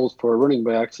up holes for our running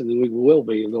backs, and then we will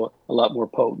be a lot more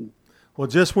potent. Well,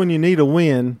 just when you need a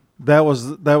win, that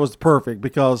was perfect,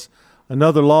 because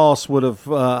another loss would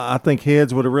have, I think,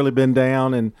 heads would have really been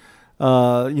down, and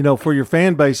for your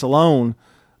fan base alone,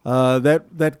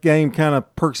 that game kind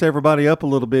of perks everybody up a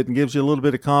little bit and gives you a little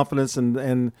bit of confidence,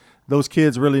 and those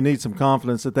kids really need some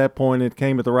confidence at that point. It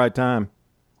came at the right time.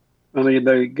 I mean,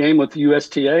 the game with the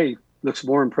USTA looks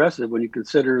more impressive when you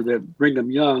consider that Brigham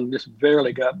Young just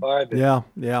barely got by them.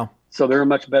 Yeah. So they're a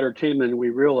much better team than we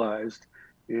realized.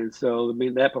 And so, I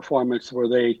mean, that performance where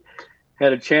they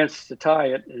had a chance to tie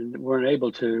it and weren't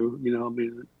able to,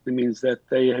 it means that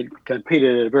they had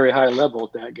competed at a very high level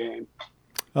at that game.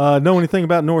 Know anything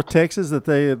about North Texas? I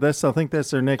think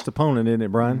that's their next opponent, isn't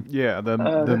it, Brian? Yeah,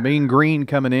 the Mean Green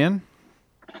coming in.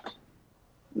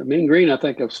 The Mean Green, I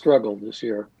think, have struggled this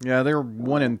year. Yeah, they're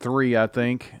 1-3, I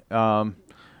think. And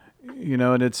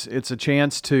it's a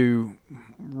chance to,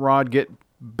 Rod, get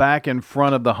back in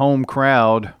front of the home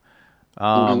crowd.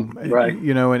 Right.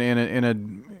 In a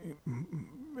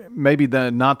maybe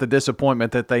not the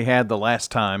disappointment that they had the last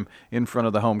time in front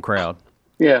of the home crowd.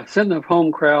 Yeah, send the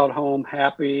home crowd home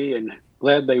happy and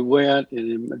glad they went, and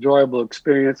an enjoyable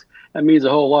experience. That means a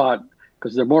whole lot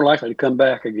because they're more likely to come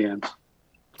back again.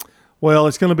 Well,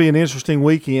 it's going to be an interesting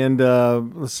weekend.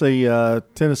 Let's see,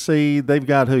 Tennessee, they've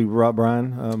got who,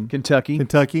 Brian?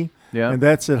 Kentucky. Yeah. And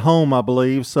that's at home, I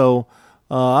believe. So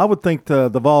I would think the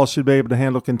Vols should be able to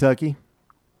handle Kentucky.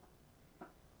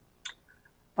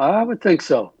 I would think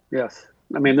so, yes.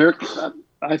 I mean,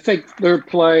 I think their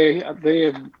play,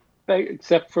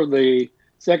 except for the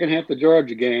second half of the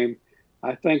Georgia game,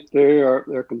 I think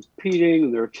they're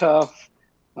competing, they're tough,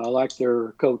 like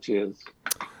their coach is.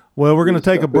 Well, we're going to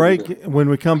take a break. When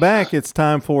we come back, it's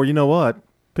time for,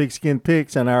 Pigskin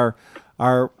Picks, and our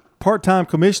part-time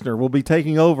commissioner will be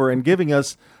taking over and giving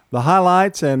us the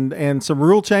highlights and some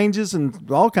rule changes and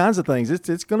all kinds of things.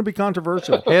 It's going to be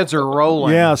controversial. Heads are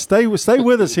rolling. Yeah, stay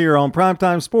with us here on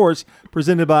Primetime Sports,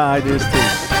 presented by Ideas T.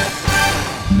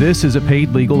 This is a paid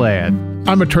legal ad.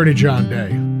 I'm attorney John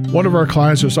Day. One of our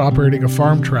clients was operating a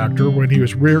farm tractor when he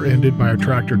was rear-ended by a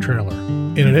tractor trailer.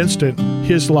 In an instant,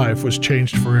 his life was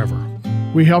changed forever.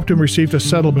 We helped him receive a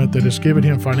settlement that has given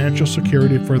him financial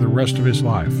security for the rest of his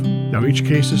life. Now, each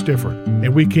case is different,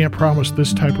 and we can't promise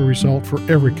this type of result for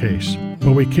every case.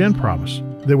 But we can promise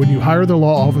that when you hire the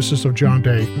law offices of John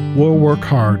Day, we'll work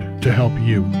hard to help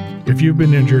you. If you've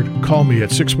been injured, call me at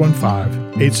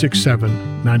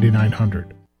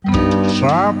 615-867-9900.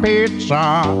 Sir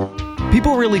Pizza.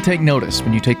 People really take notice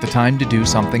when you take the time to do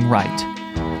something right.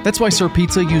 That's why Sir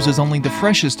Pizza uses only the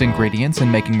freshest ingredients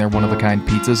in making their one-of-a-kind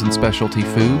pizzas and specialty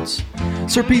foods.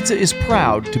 Sir Pizza is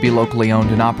proud to be locally owned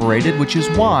and operated, which is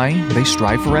why they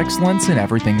strive for excellence in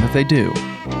everything that they do.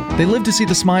 They live to see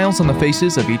the smiles on the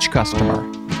faces of each customer.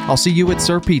 I'll see you at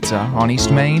Sir Pizza on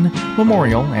East Main,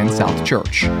 Memorial, and South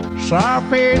Church. Sir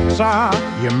Pizza,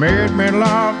 you made me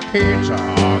love pizza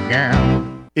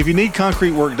again. If you need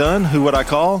concrete work done, who would I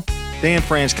call? Dan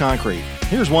France Concrete.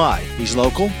 Here's why. He's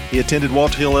local. He attended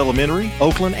Walter Hill Elementary,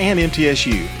 Oakland, and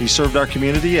MTSU. He served our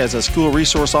community as a school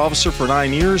resource officer for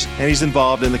 9 years, and he's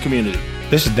involved in the community.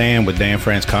 This is Dan with Dan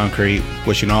France Concrete,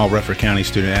 wishing all Rutherford County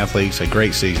student athletes a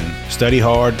great season. Study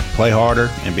hard, play harder,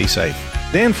 and be safe.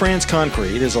 Dan France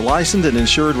Concrete is a licensed and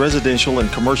insured residential and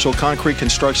commercial concrete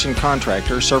construction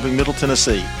contractor serving Middle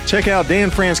Tennessee. Check out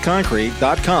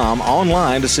danfranceconcrete.com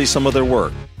online to see some of their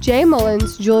work. J.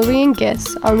 Mullins Jewelry and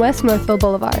Gifts on West Northville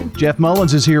Boulevard. Jeff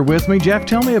Mullins is here with me. Jeff,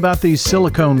 tell me about these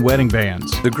silicone wedding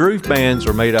bands. The groove bands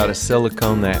are made out of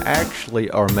silicone that actually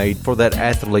are made for that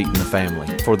athlete in the family,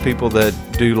 for people that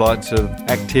do lots of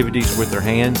activities with their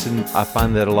hands. And I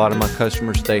find that a lot of my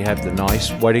customers, they have the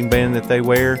nice wedding band that they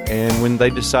wear, and when they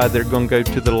decide they're going to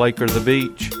go to the lake or the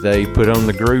beach, they put on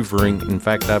the groove ring. In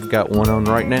fact, I've got one on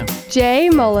right now. J.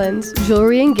 Mullins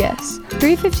Jewelry and Gifts,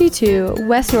 352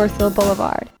 West Northville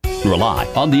Boulevard.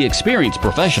 Rely on the experienced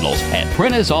professionals at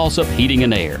Prentice Allsup Heating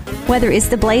and Air. Whether it's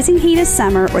the blazing heat of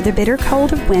summer or the bitter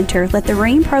cold of winter, let the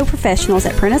Rheem Pro professionals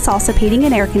at Prentice Allsup Heating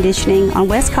and Air Conditioning on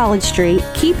West College Street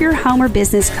keep your home or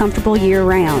business comfortable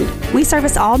year-round. We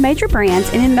service all major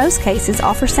brands and in most cases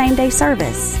offer same-day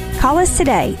service. Call us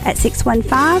today at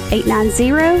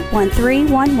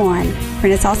 615-890-1311.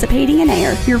 Prentice Allsup Heating and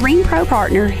Air, your Rheem Pro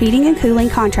partner heating and cooling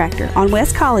contractor on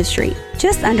West College Street,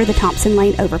 just under the Thompson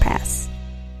Lane overpass.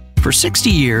 For 60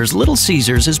 years, Little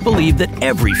Caesars has believed that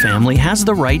every family has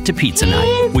the right to pizza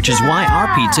night, which is why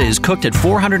our pizza is cooked at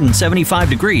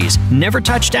 475 degrees, never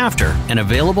touched after, and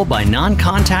available by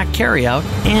non-contact carryout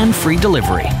and free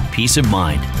delivery. Peace of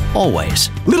mind, always.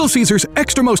 Little Caesars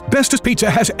Extra Most Bestest Pizza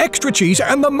has extra cheese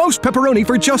and the most pepperoni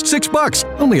for just $6.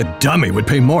 Only a dummy would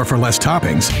pay more for less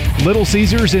toppings. Little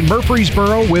Caesars in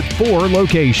Murfreesboro with 4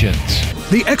 locations.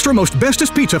 The Extra Most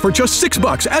Bestest Pizza for just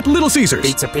 $6 at Little Caesars.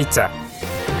 Pizza.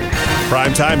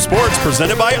 Primetime Sports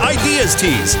presented by Ideas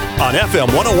Tees on FM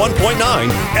 101.9,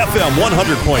 FM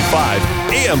 100.5,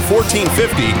 AM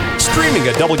 1450, streaming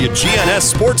at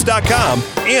WGNSSports.com,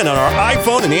 and on our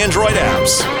iPhone and Android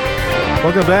apps.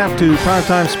 Welcome back to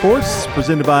Primetime Sports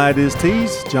presented by Ideas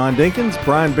Tees. John Dinkins,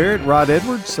 Brian Barrett, Rod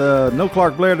Edwards. No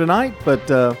Clark Blair tonight,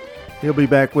 but he'll be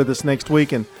back with us next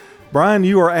week. And Brian,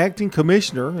 you are acting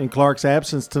commissioner in Clark's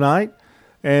absence tonight,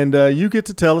 and you get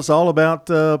to tell us all about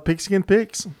Pigskin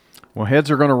Picks. Well,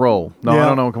 heads are going to roll. No, yeah.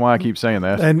 I don't know why I keep saying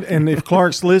that. And if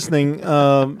Clark's listening,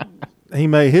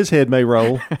 his head may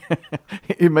roll.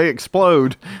 It may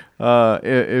explode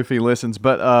if he listens.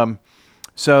 But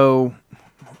so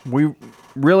we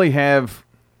really have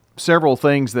several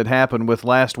things that happened with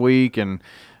last week and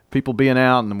people being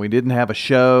out, and we didn't have a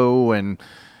show, and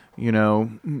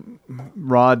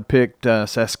Rod picked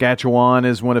Saskatchewan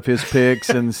as one of his picks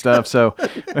and stuff. So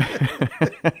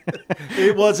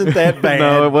it wasn't that bad.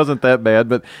 No, it wasn't that bad.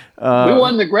 But we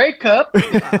won the Grey Cup.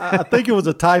 I think it was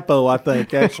a typo.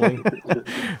 Actually.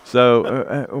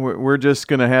 So we're just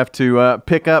going to have to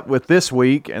pick up with this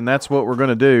week, and that's what we're going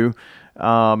to do.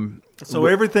 So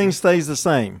everything stays the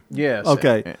same. Yes.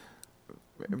 Okay.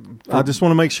 I just want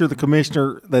to make sure the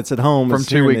commissioner that's at home from is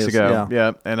 2 weeks this. ago.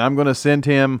 Yeah, and I'm going to send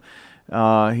him.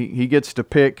 He gets to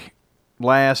pick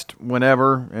last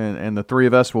whenever, and the three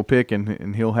of us will pick,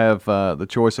 and he'll have the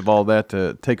choice of all that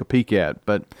to take a peek at.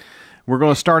 But we're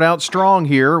going to start out strong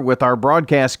here with our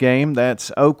broadcast game.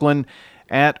 That's Oakland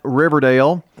at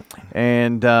Riverdale,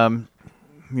 and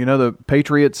the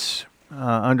Patriots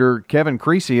under Kevin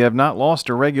Creasy have not lost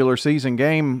a regular season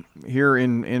game here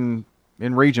in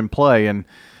region play, and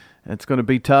it's going to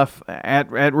be tough at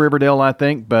Riverdale, I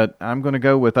think, but I'm going to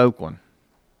go with Oakland.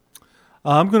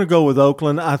 I'm going to go with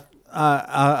Oakland. I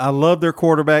love their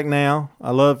quarterback now.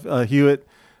 I love Hewitt,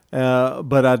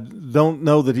 but I don't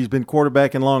know that he's been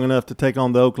quarterbacking long enough to take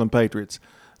on the Oakland Patriots,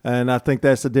 and I think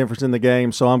that's the difference in the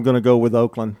game, so I'm going to go with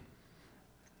Oakland.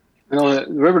 The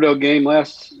Riverdale game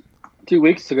last 2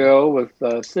 weeks ago with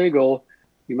Siegel,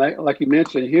 like you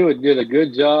mentioned, Hewitt did a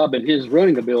good job, and his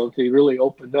running ability really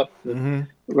opened up the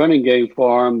running game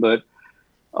for him. But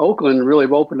Oakland really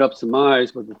opened up some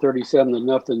eyes with the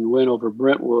 37-0 win over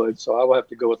Brentwood, so I will have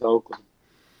to go with Oakland.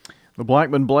 The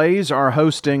Blackman Blaze are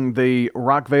hosting the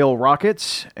Rockvale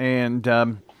Rockets, and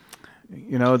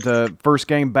the first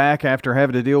game back after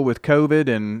having to deal with COVID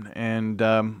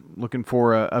and looking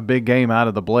for a big game out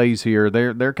of the Blaze here.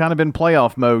 They're kind of in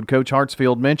playoff mode. Coach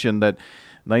Hartsfield mentioned that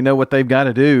they know what they've got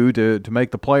to do to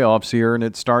make the playoffs here, and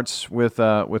it starts with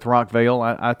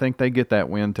Rockvale. I think they get that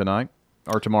win tonight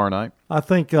or tomorrow night. I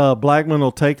think Blackman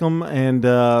will take them, and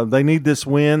they need this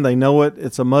win. They know it.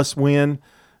 It's a must-win,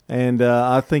 and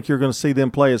I think you're going to see them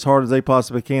play as hard as they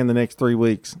possibly can the next 3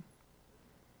 weeks.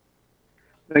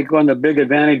 I think one of the big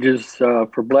advantages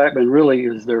for Blackman really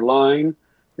is their line.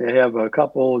 They have a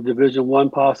couple of Division I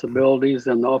possibilities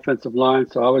in the offensive line,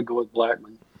 so I would go with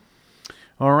Blackman.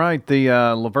 All right, the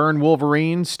Laverne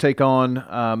Wolverines take on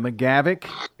McGavick,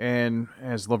 and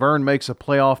as Laverne makes a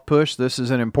playoff push, this is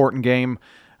an important game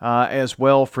as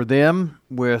well for them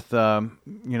with,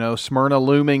 Smyrna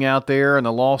looming out there and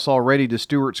the loss already to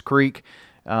Stewart's Creek.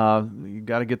 You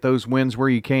got to get those wins where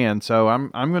you can. So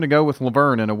I'm going to go with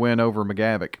Laverne in a win over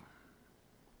McGavick.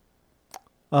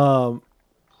 I'm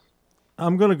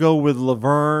going to go with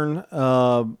Laverne.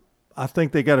 I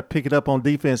think they got to pick it up on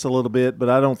defense a little bit, but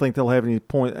I don't think they'll have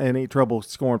any trouble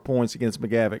scoring points against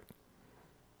McGavock.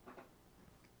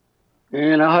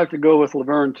 And I'll have to go with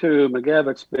Laverne, too.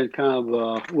 McGavock's been kind of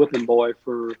a whipping boy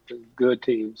for good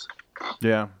teams.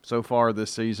 Yeah, so far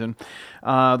this season.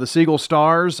 The Siegel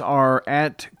Stars are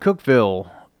at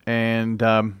Cookeville, and,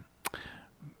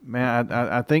 man,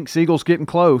 I think Siegel's getting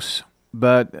close,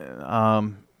 but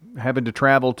having to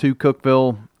travel to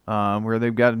Cookeville where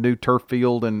they've got a new turf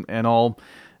field and all,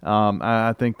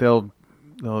 I think they'll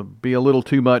be a little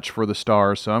too much for the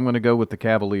Stars, so I'm going to go with the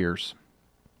Cavaliers.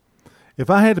 If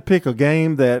I had to pick a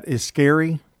game that is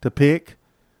scary to pick,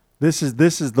 this is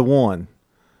the one,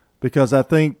 because I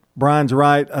think Brian's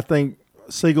right. I think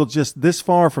Siegel's just this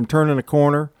far from turning a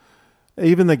corner.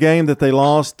 Even the game that they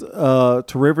lost to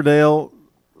Riverdale,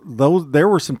 there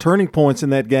were some turning points in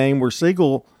that game where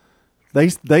Siegel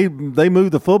they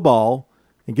move the football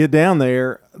and get down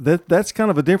there. That's kind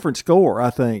of a different score,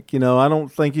 I think. I don't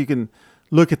think you can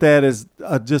look at that as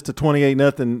just a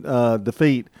 28-0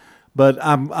 defeat. But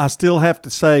I still have to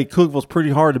say Cookeville's pretty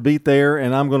hard to beat there,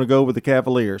 and I'm going to go with the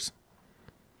Cavaliers.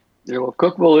 Yeah, well,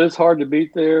 Cookeville is hard to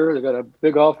beat there. They've got a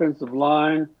big offensive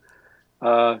line.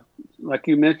 Like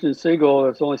you mentioned, Siegel,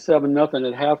 it's only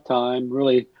 7-0 at halftime.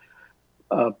 Really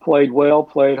played well,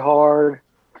 played hard,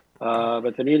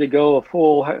 but they need to go a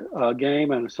full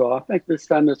game. And so I think this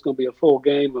time it's going to be a full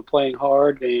game of playing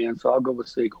hard, and so I'll go with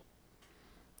Siegel.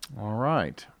 All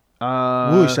right.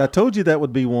 Whoosh, I told you that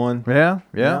would be one.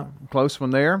 Yeah. Close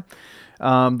one there.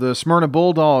 The Smyrna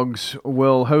Bulldogs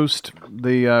will host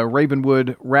the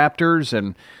Ravenwood Raptors,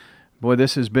 and boy,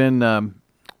 this has been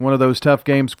one of those tough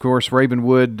games. Of course,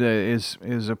 Ravenwood is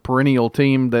a perennial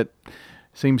team that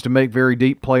seems to make very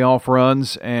deep playoff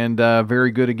runs, and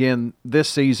very good again this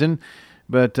season.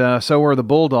 But so are the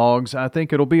Bulldogs. I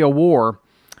think it'll be a war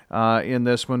in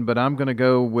this one, but I'm going to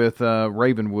go with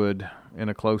Ravenwood in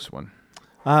a close one.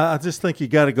 I just think you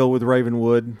got to go with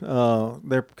Ravenwood.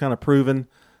 They're kind of proven.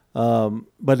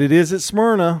 But it is at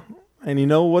Smyrna, and you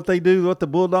know what they do, what the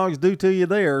Bulldogs do to you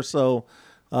there. So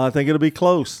I think it'll be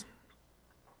close.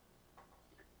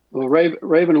 Well,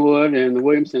 Ravenwood and the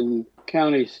Williamson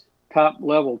County's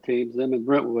top-level teams, them and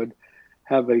Brentwood,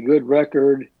 have a good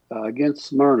record against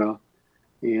Smyrna,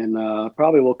 and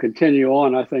probably will continue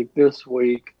on, I think, this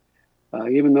week.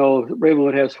 Even though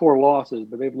Ravenwood has 4 losses,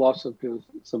 but they've lost to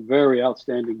some very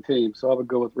outstanding teams. So I would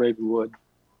go with Ravenwood.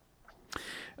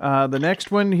 The next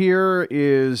one here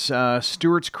is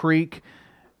Stewart's Creek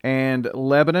and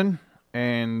Lebanon.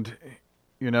 And,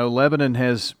 Lebanon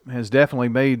has definitely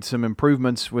made some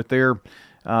improvements with their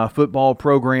football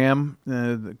program.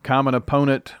 The common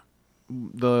opponent,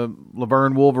 the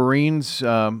Laverne Wolverines,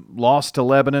 lost to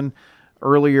Lebanon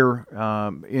earlier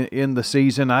in the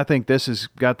season. I think this has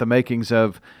got the makings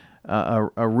of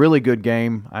a really good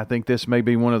game. I think this may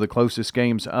be one of the closest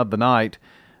games of the night,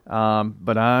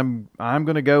 but I'm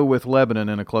going to go with Lebanon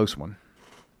in a close one.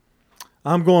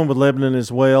 I'm going with Lebanon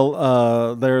as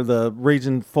well. They're the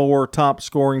Region 4 top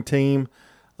scoring team.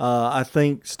 I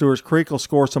think Stewart's Creek will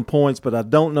score some points, but I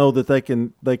don't know that they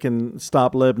can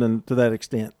stop Lebanon to that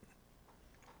extent.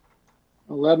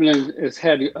 Lebanon has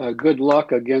had good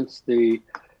luck against the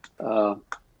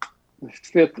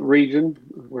 5th region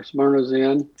where Smyrna's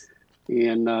in,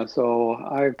 and so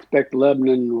I expect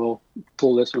Lebanon will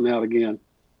pull this one out again.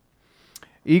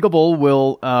 Eagleville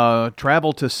will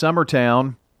travel to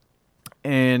Summertown,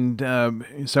 and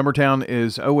Summertown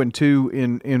is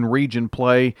 0-2 in region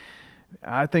play.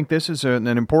 I think this is an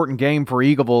important game for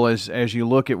Eagleville as you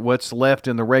look at what's left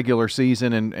in the regular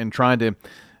season and trying to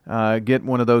get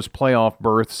one of those playoff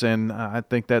berths, and I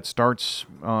think that starts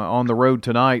on the road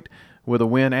tonight with a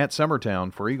win at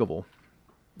Summertown for Eagleville,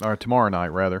 or tomorrow night,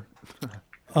 rather.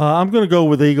 I'm going to go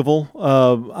with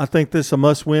Eagleville. I think this is a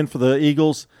must-win for the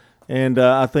Eagles, and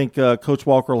I think Coach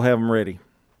Walker will have them ready.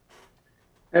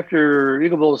 After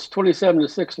Eagleville's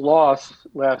 27-6 loss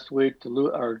last week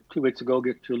or 2 weeks ago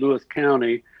to Lewis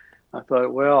County, I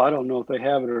thought, well, I don't know if they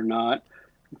have it or not.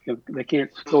 They can't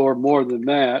score more than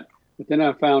that. But then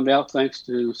I found out, thanks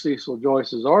to Cecil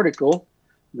Joyce's article,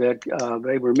 that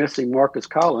they were missing Marcus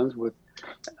Collins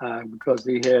because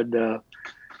he had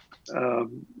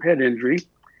head injury,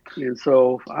 and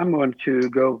so I'll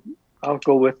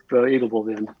go with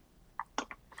Eagleville then.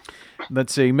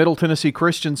 Let's see. Middle Tennessee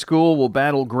Christian School will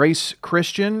battle Grace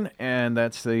Christian, and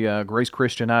that's the Grace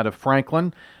Christian out of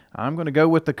Franklin. I'm going to go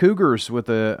with the Cougars with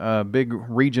a big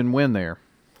region win there.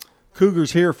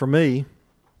 Cougars here for me.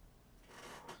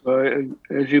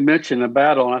 As you mentioned, a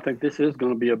battle, and I think this is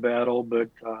going to be a battle, but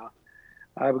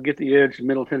I would get the edge to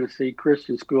Middle Tennessee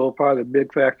Christian School. Probably the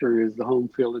big factor is the home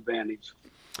field advantage.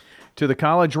 To the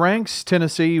college ranks,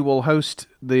 Tennessee will host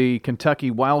the Kentucky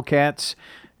Wildcats,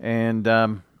 and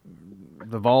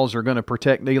the Vols are going to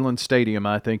protect Neyland Stadium,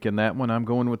 I think, in that one. I'm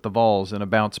going with the Vols in a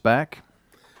bounce back.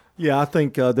 Yeah, I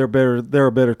think they're better. They're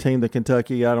a better team than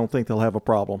Kentucky. I don't think they'll have a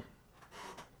problem.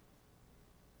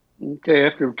 Okay,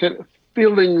 after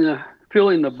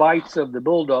feeling the bites of the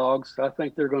Bulldogs, I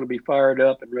think they're going to be fired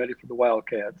up and ready for the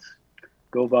Wildcats.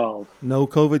 Go Vols. No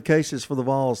COVID cases for the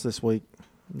Vols this week.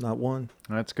 Not one.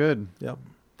 That's good. Yep.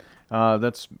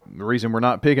 That's the reason we're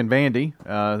not picking Vandy.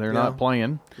 They're not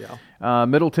playing. Yeah.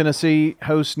 Middle Tennessee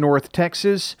hosts North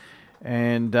Texas,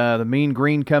 and the Mean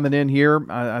Green coming in here.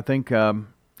 I think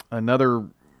another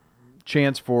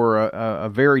chance for a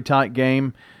very tight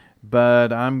game,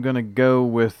 but I'm going to go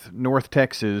with North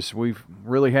Texas. We've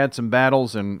really had some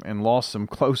battles and lost some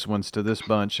close ones to this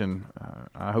bunch, and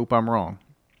I hope I'm wrong.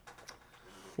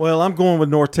 Well, I'm going with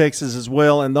North Texas as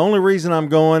well, and the only reason I'm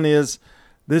going is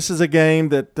this is a game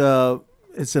that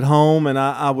it's at home, and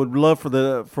I would love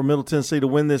for Middle Tennessee to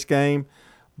win this game,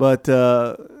 but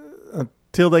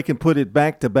until they can put it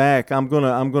back to back, I'm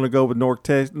gonna go with North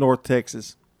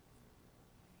Texas.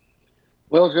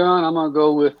 Well, John, I'm gonna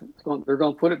go with they're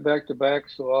gonna put it back to back,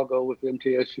 so I'll go with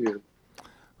MTSU.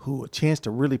 Ooh, a chance to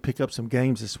really pick up some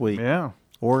games this week. Yeah.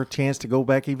 Or a chance to go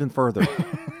back even further.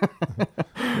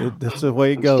 That's the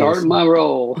way it goes. Starting my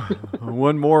roll.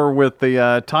 One more with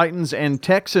the Titans and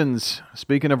Texans.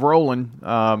 Speaking of rolling,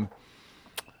 I'm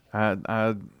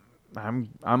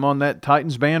on that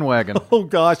Titans bandwagon. Oh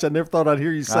gosh, I never thought I'd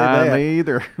hear you say that. Me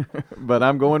either, but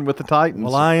I'm going with the Titans.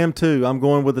 Well, I am too. I'm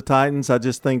going with the Titans. I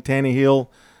just think Tannehill,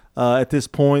 at this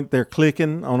point, they're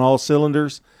clicking on all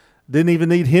cylinders. Didn't even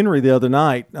need Henry the other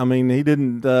night. I mean, he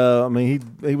didn't.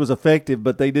 He was effective,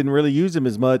 but they didn't really use him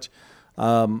as much.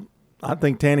 I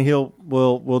think Tannehill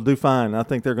will do fine. I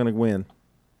think they're going to win.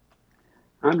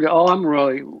 All I'm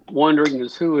really wondering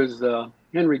is who is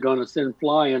Henry going to send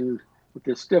flying with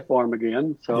this stiff arm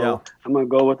again. So I'm going to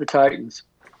go with the Titans.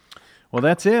 Well,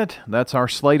 that's it. That's our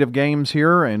slate of games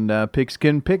here and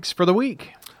Pigskin Picks for the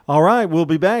week. All right, we'll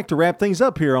be back to wrap things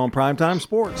up here on Primetime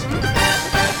Sports.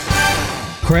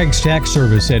 Craig's Tax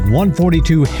Service at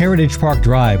 142 Heritage Park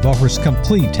Drive offers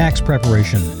complete tax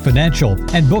preparation, financial,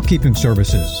 and bookkeeping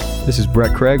services. This is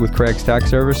Brett Craig with Craig's Tax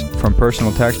Service. From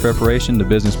personal tax preparation to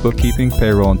business bookkeeping,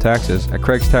 payroll, and taxes, at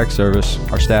Craig's Tax Service,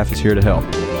 our staff is here to help.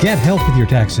 Get help with your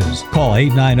taxes. Call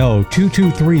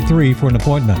 890-2233 for an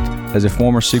appointment. As a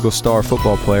former Siegel Star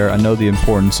football player, I know the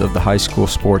importance of the high school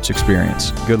sports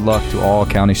experience. Good luck to all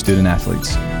county student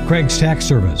athletes. Craig's Tax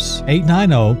Service,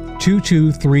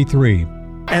 890-2233.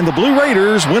 And the Blue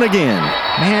Raiders win again.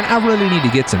 Man, I really need to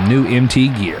get some new MT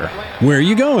gear. Where are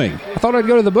you going? I thought I'd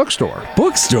go to the bookstore.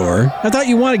 Bookstore? I thought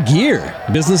you wanted gear.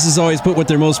 Businesses always put what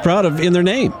they're most proud of in their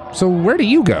name. So where do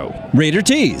you go? Raider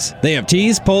Tees. They have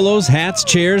tees, polos, hats,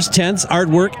 chairs, tents,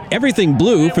 artwork, everything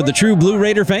blue for the true Blue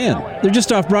Raider fan. They're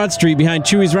just off Broad Street behind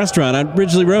Chewy's Restaurant on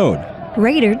Ridgely Road.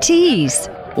 Raider Tees.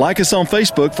 Like us on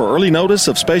Facebook for early notice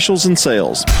of specials and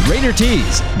sales. Raider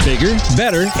Tees. Bigger,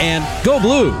 better, and go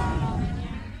blue.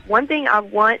 One thing I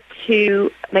want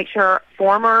to make sure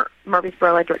former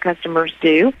Murfreesboro Electric customers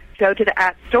do, go to the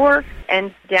App Store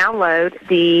and download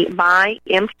the My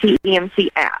MTEMC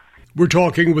app. We're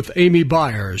talking with Amy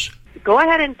Byers. Go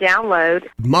ahead and download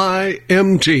My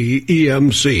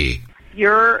MTEMC.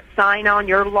 Your sign-on,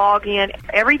 your login,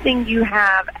 everything you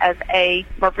have as a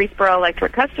Murfreesboro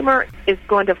Electric customer is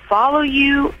going to follow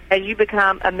you as you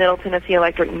become a Middle Tennessee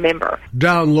Electric member.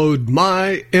 Download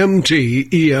My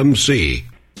MTEMC.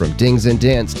 From dings and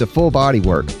dents to full body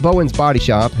work, Bowen's Body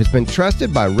Shop has been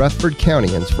trusted by Rutherford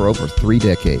Countyans for over 3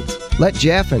 decades. Let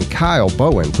Jeff and Kyle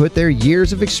Bowen put their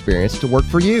years of experience to work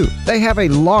for you. They have a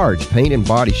large paint and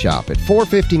body shop at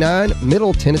 459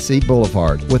 Middle Tennessee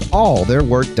Boulevard with all their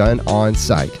work done on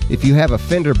site. If you have a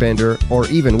fender bender or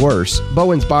even worse,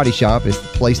 Bowen's Body Shop is the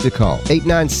place to call.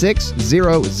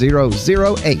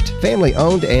 896-0008. Family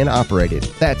owned and operated.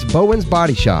 That's Bowen's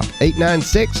Body Shop.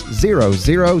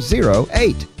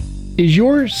 896-0008. Is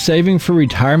your saving for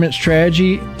retirement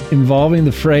strategy involving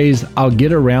the phrase, "I'll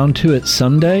get around to it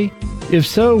someday"? If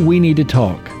so, we need to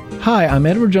talk. Hi, I'm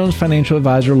Edward Jones financial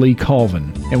advisor Lee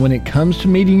Colvin, and when it comes to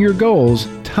meeting your goals,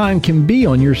 time can be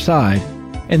on your side,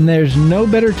 and there's no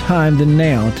better time than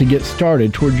now to get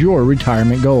started towards your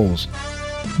retirement goals.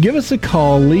 Give us a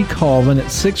call, Lee Colvin, at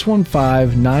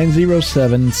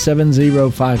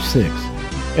 615-907-7056.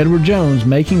 Edward Jones,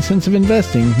 Making Sense of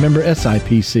Investing, member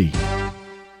SIPC.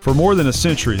 For more than a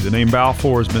century, the name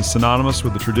Balfour has been synonymous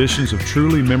with the traditions of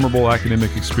truly memorable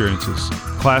academic experiences.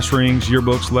 Class rings,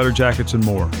 yearbooks, letter jackets, and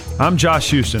more. I'm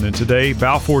Josh Houston, and today,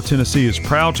 Balfour, Tennessee is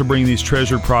proud to bring these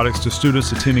treasured products to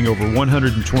students attending over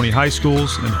 120 high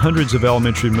schools and hundreds of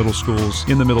elementary and middle schools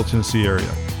in the Middle Tennessee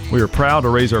area. We are proud to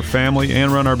raise our family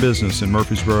and run our business in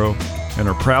Murfreesboro and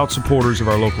are proud supporters of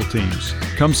our local teams.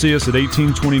 Come see us at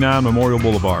 1829 Memorial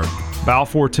Boulevard.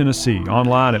 Balfour, Tennessee,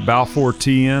 online at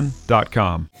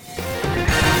balfourtn.com.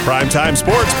 Primetime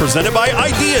Sports presented by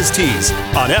Ideas Tees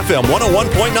on FM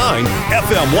 101.9,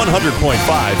 FM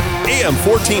 100.5, AM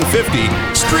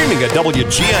 1450, streaming at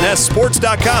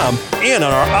WGNSSports.com and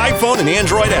on our iPhone and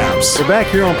Android apps. We're back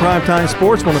here on Primetime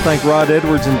Sports. I want to thank Rod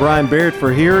Edwards and Brian Barrett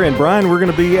for here. And Brian, we're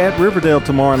going to be at Riverdale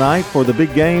tomorrow night for the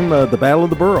big game, the Battle of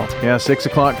the Borough. Yeah, 6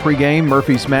 o'clock pregame.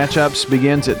 Murphy's matchups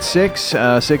begins at 6.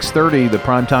 6:30, the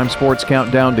Primetime Sports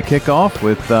countdown to kickoff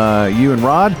with you and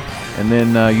Rod. And then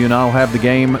you and I will have the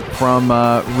game from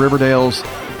Riverdale's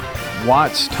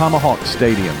Watts Tomahawk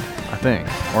Stadium, I think.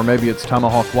 Or maybe it's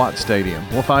Tomahawk Watts Stadium.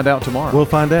 We'll find out tomorrow. We'll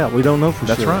find out. We don't know for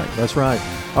sure. That's right. That's right.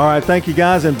 All right, thank you,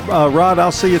 guys. And Rod,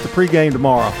 I'll see you at the pregame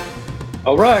tomorrow.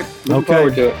 All right. Looking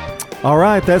forward to it. All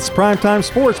right, that's Primetime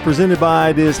Sports presented by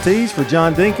Ideas Tees. For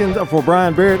John Dinkins, for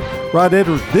Brian Barrett, Rod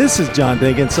Edwards, this is John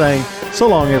Dinkins saying, so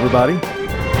long, everybody.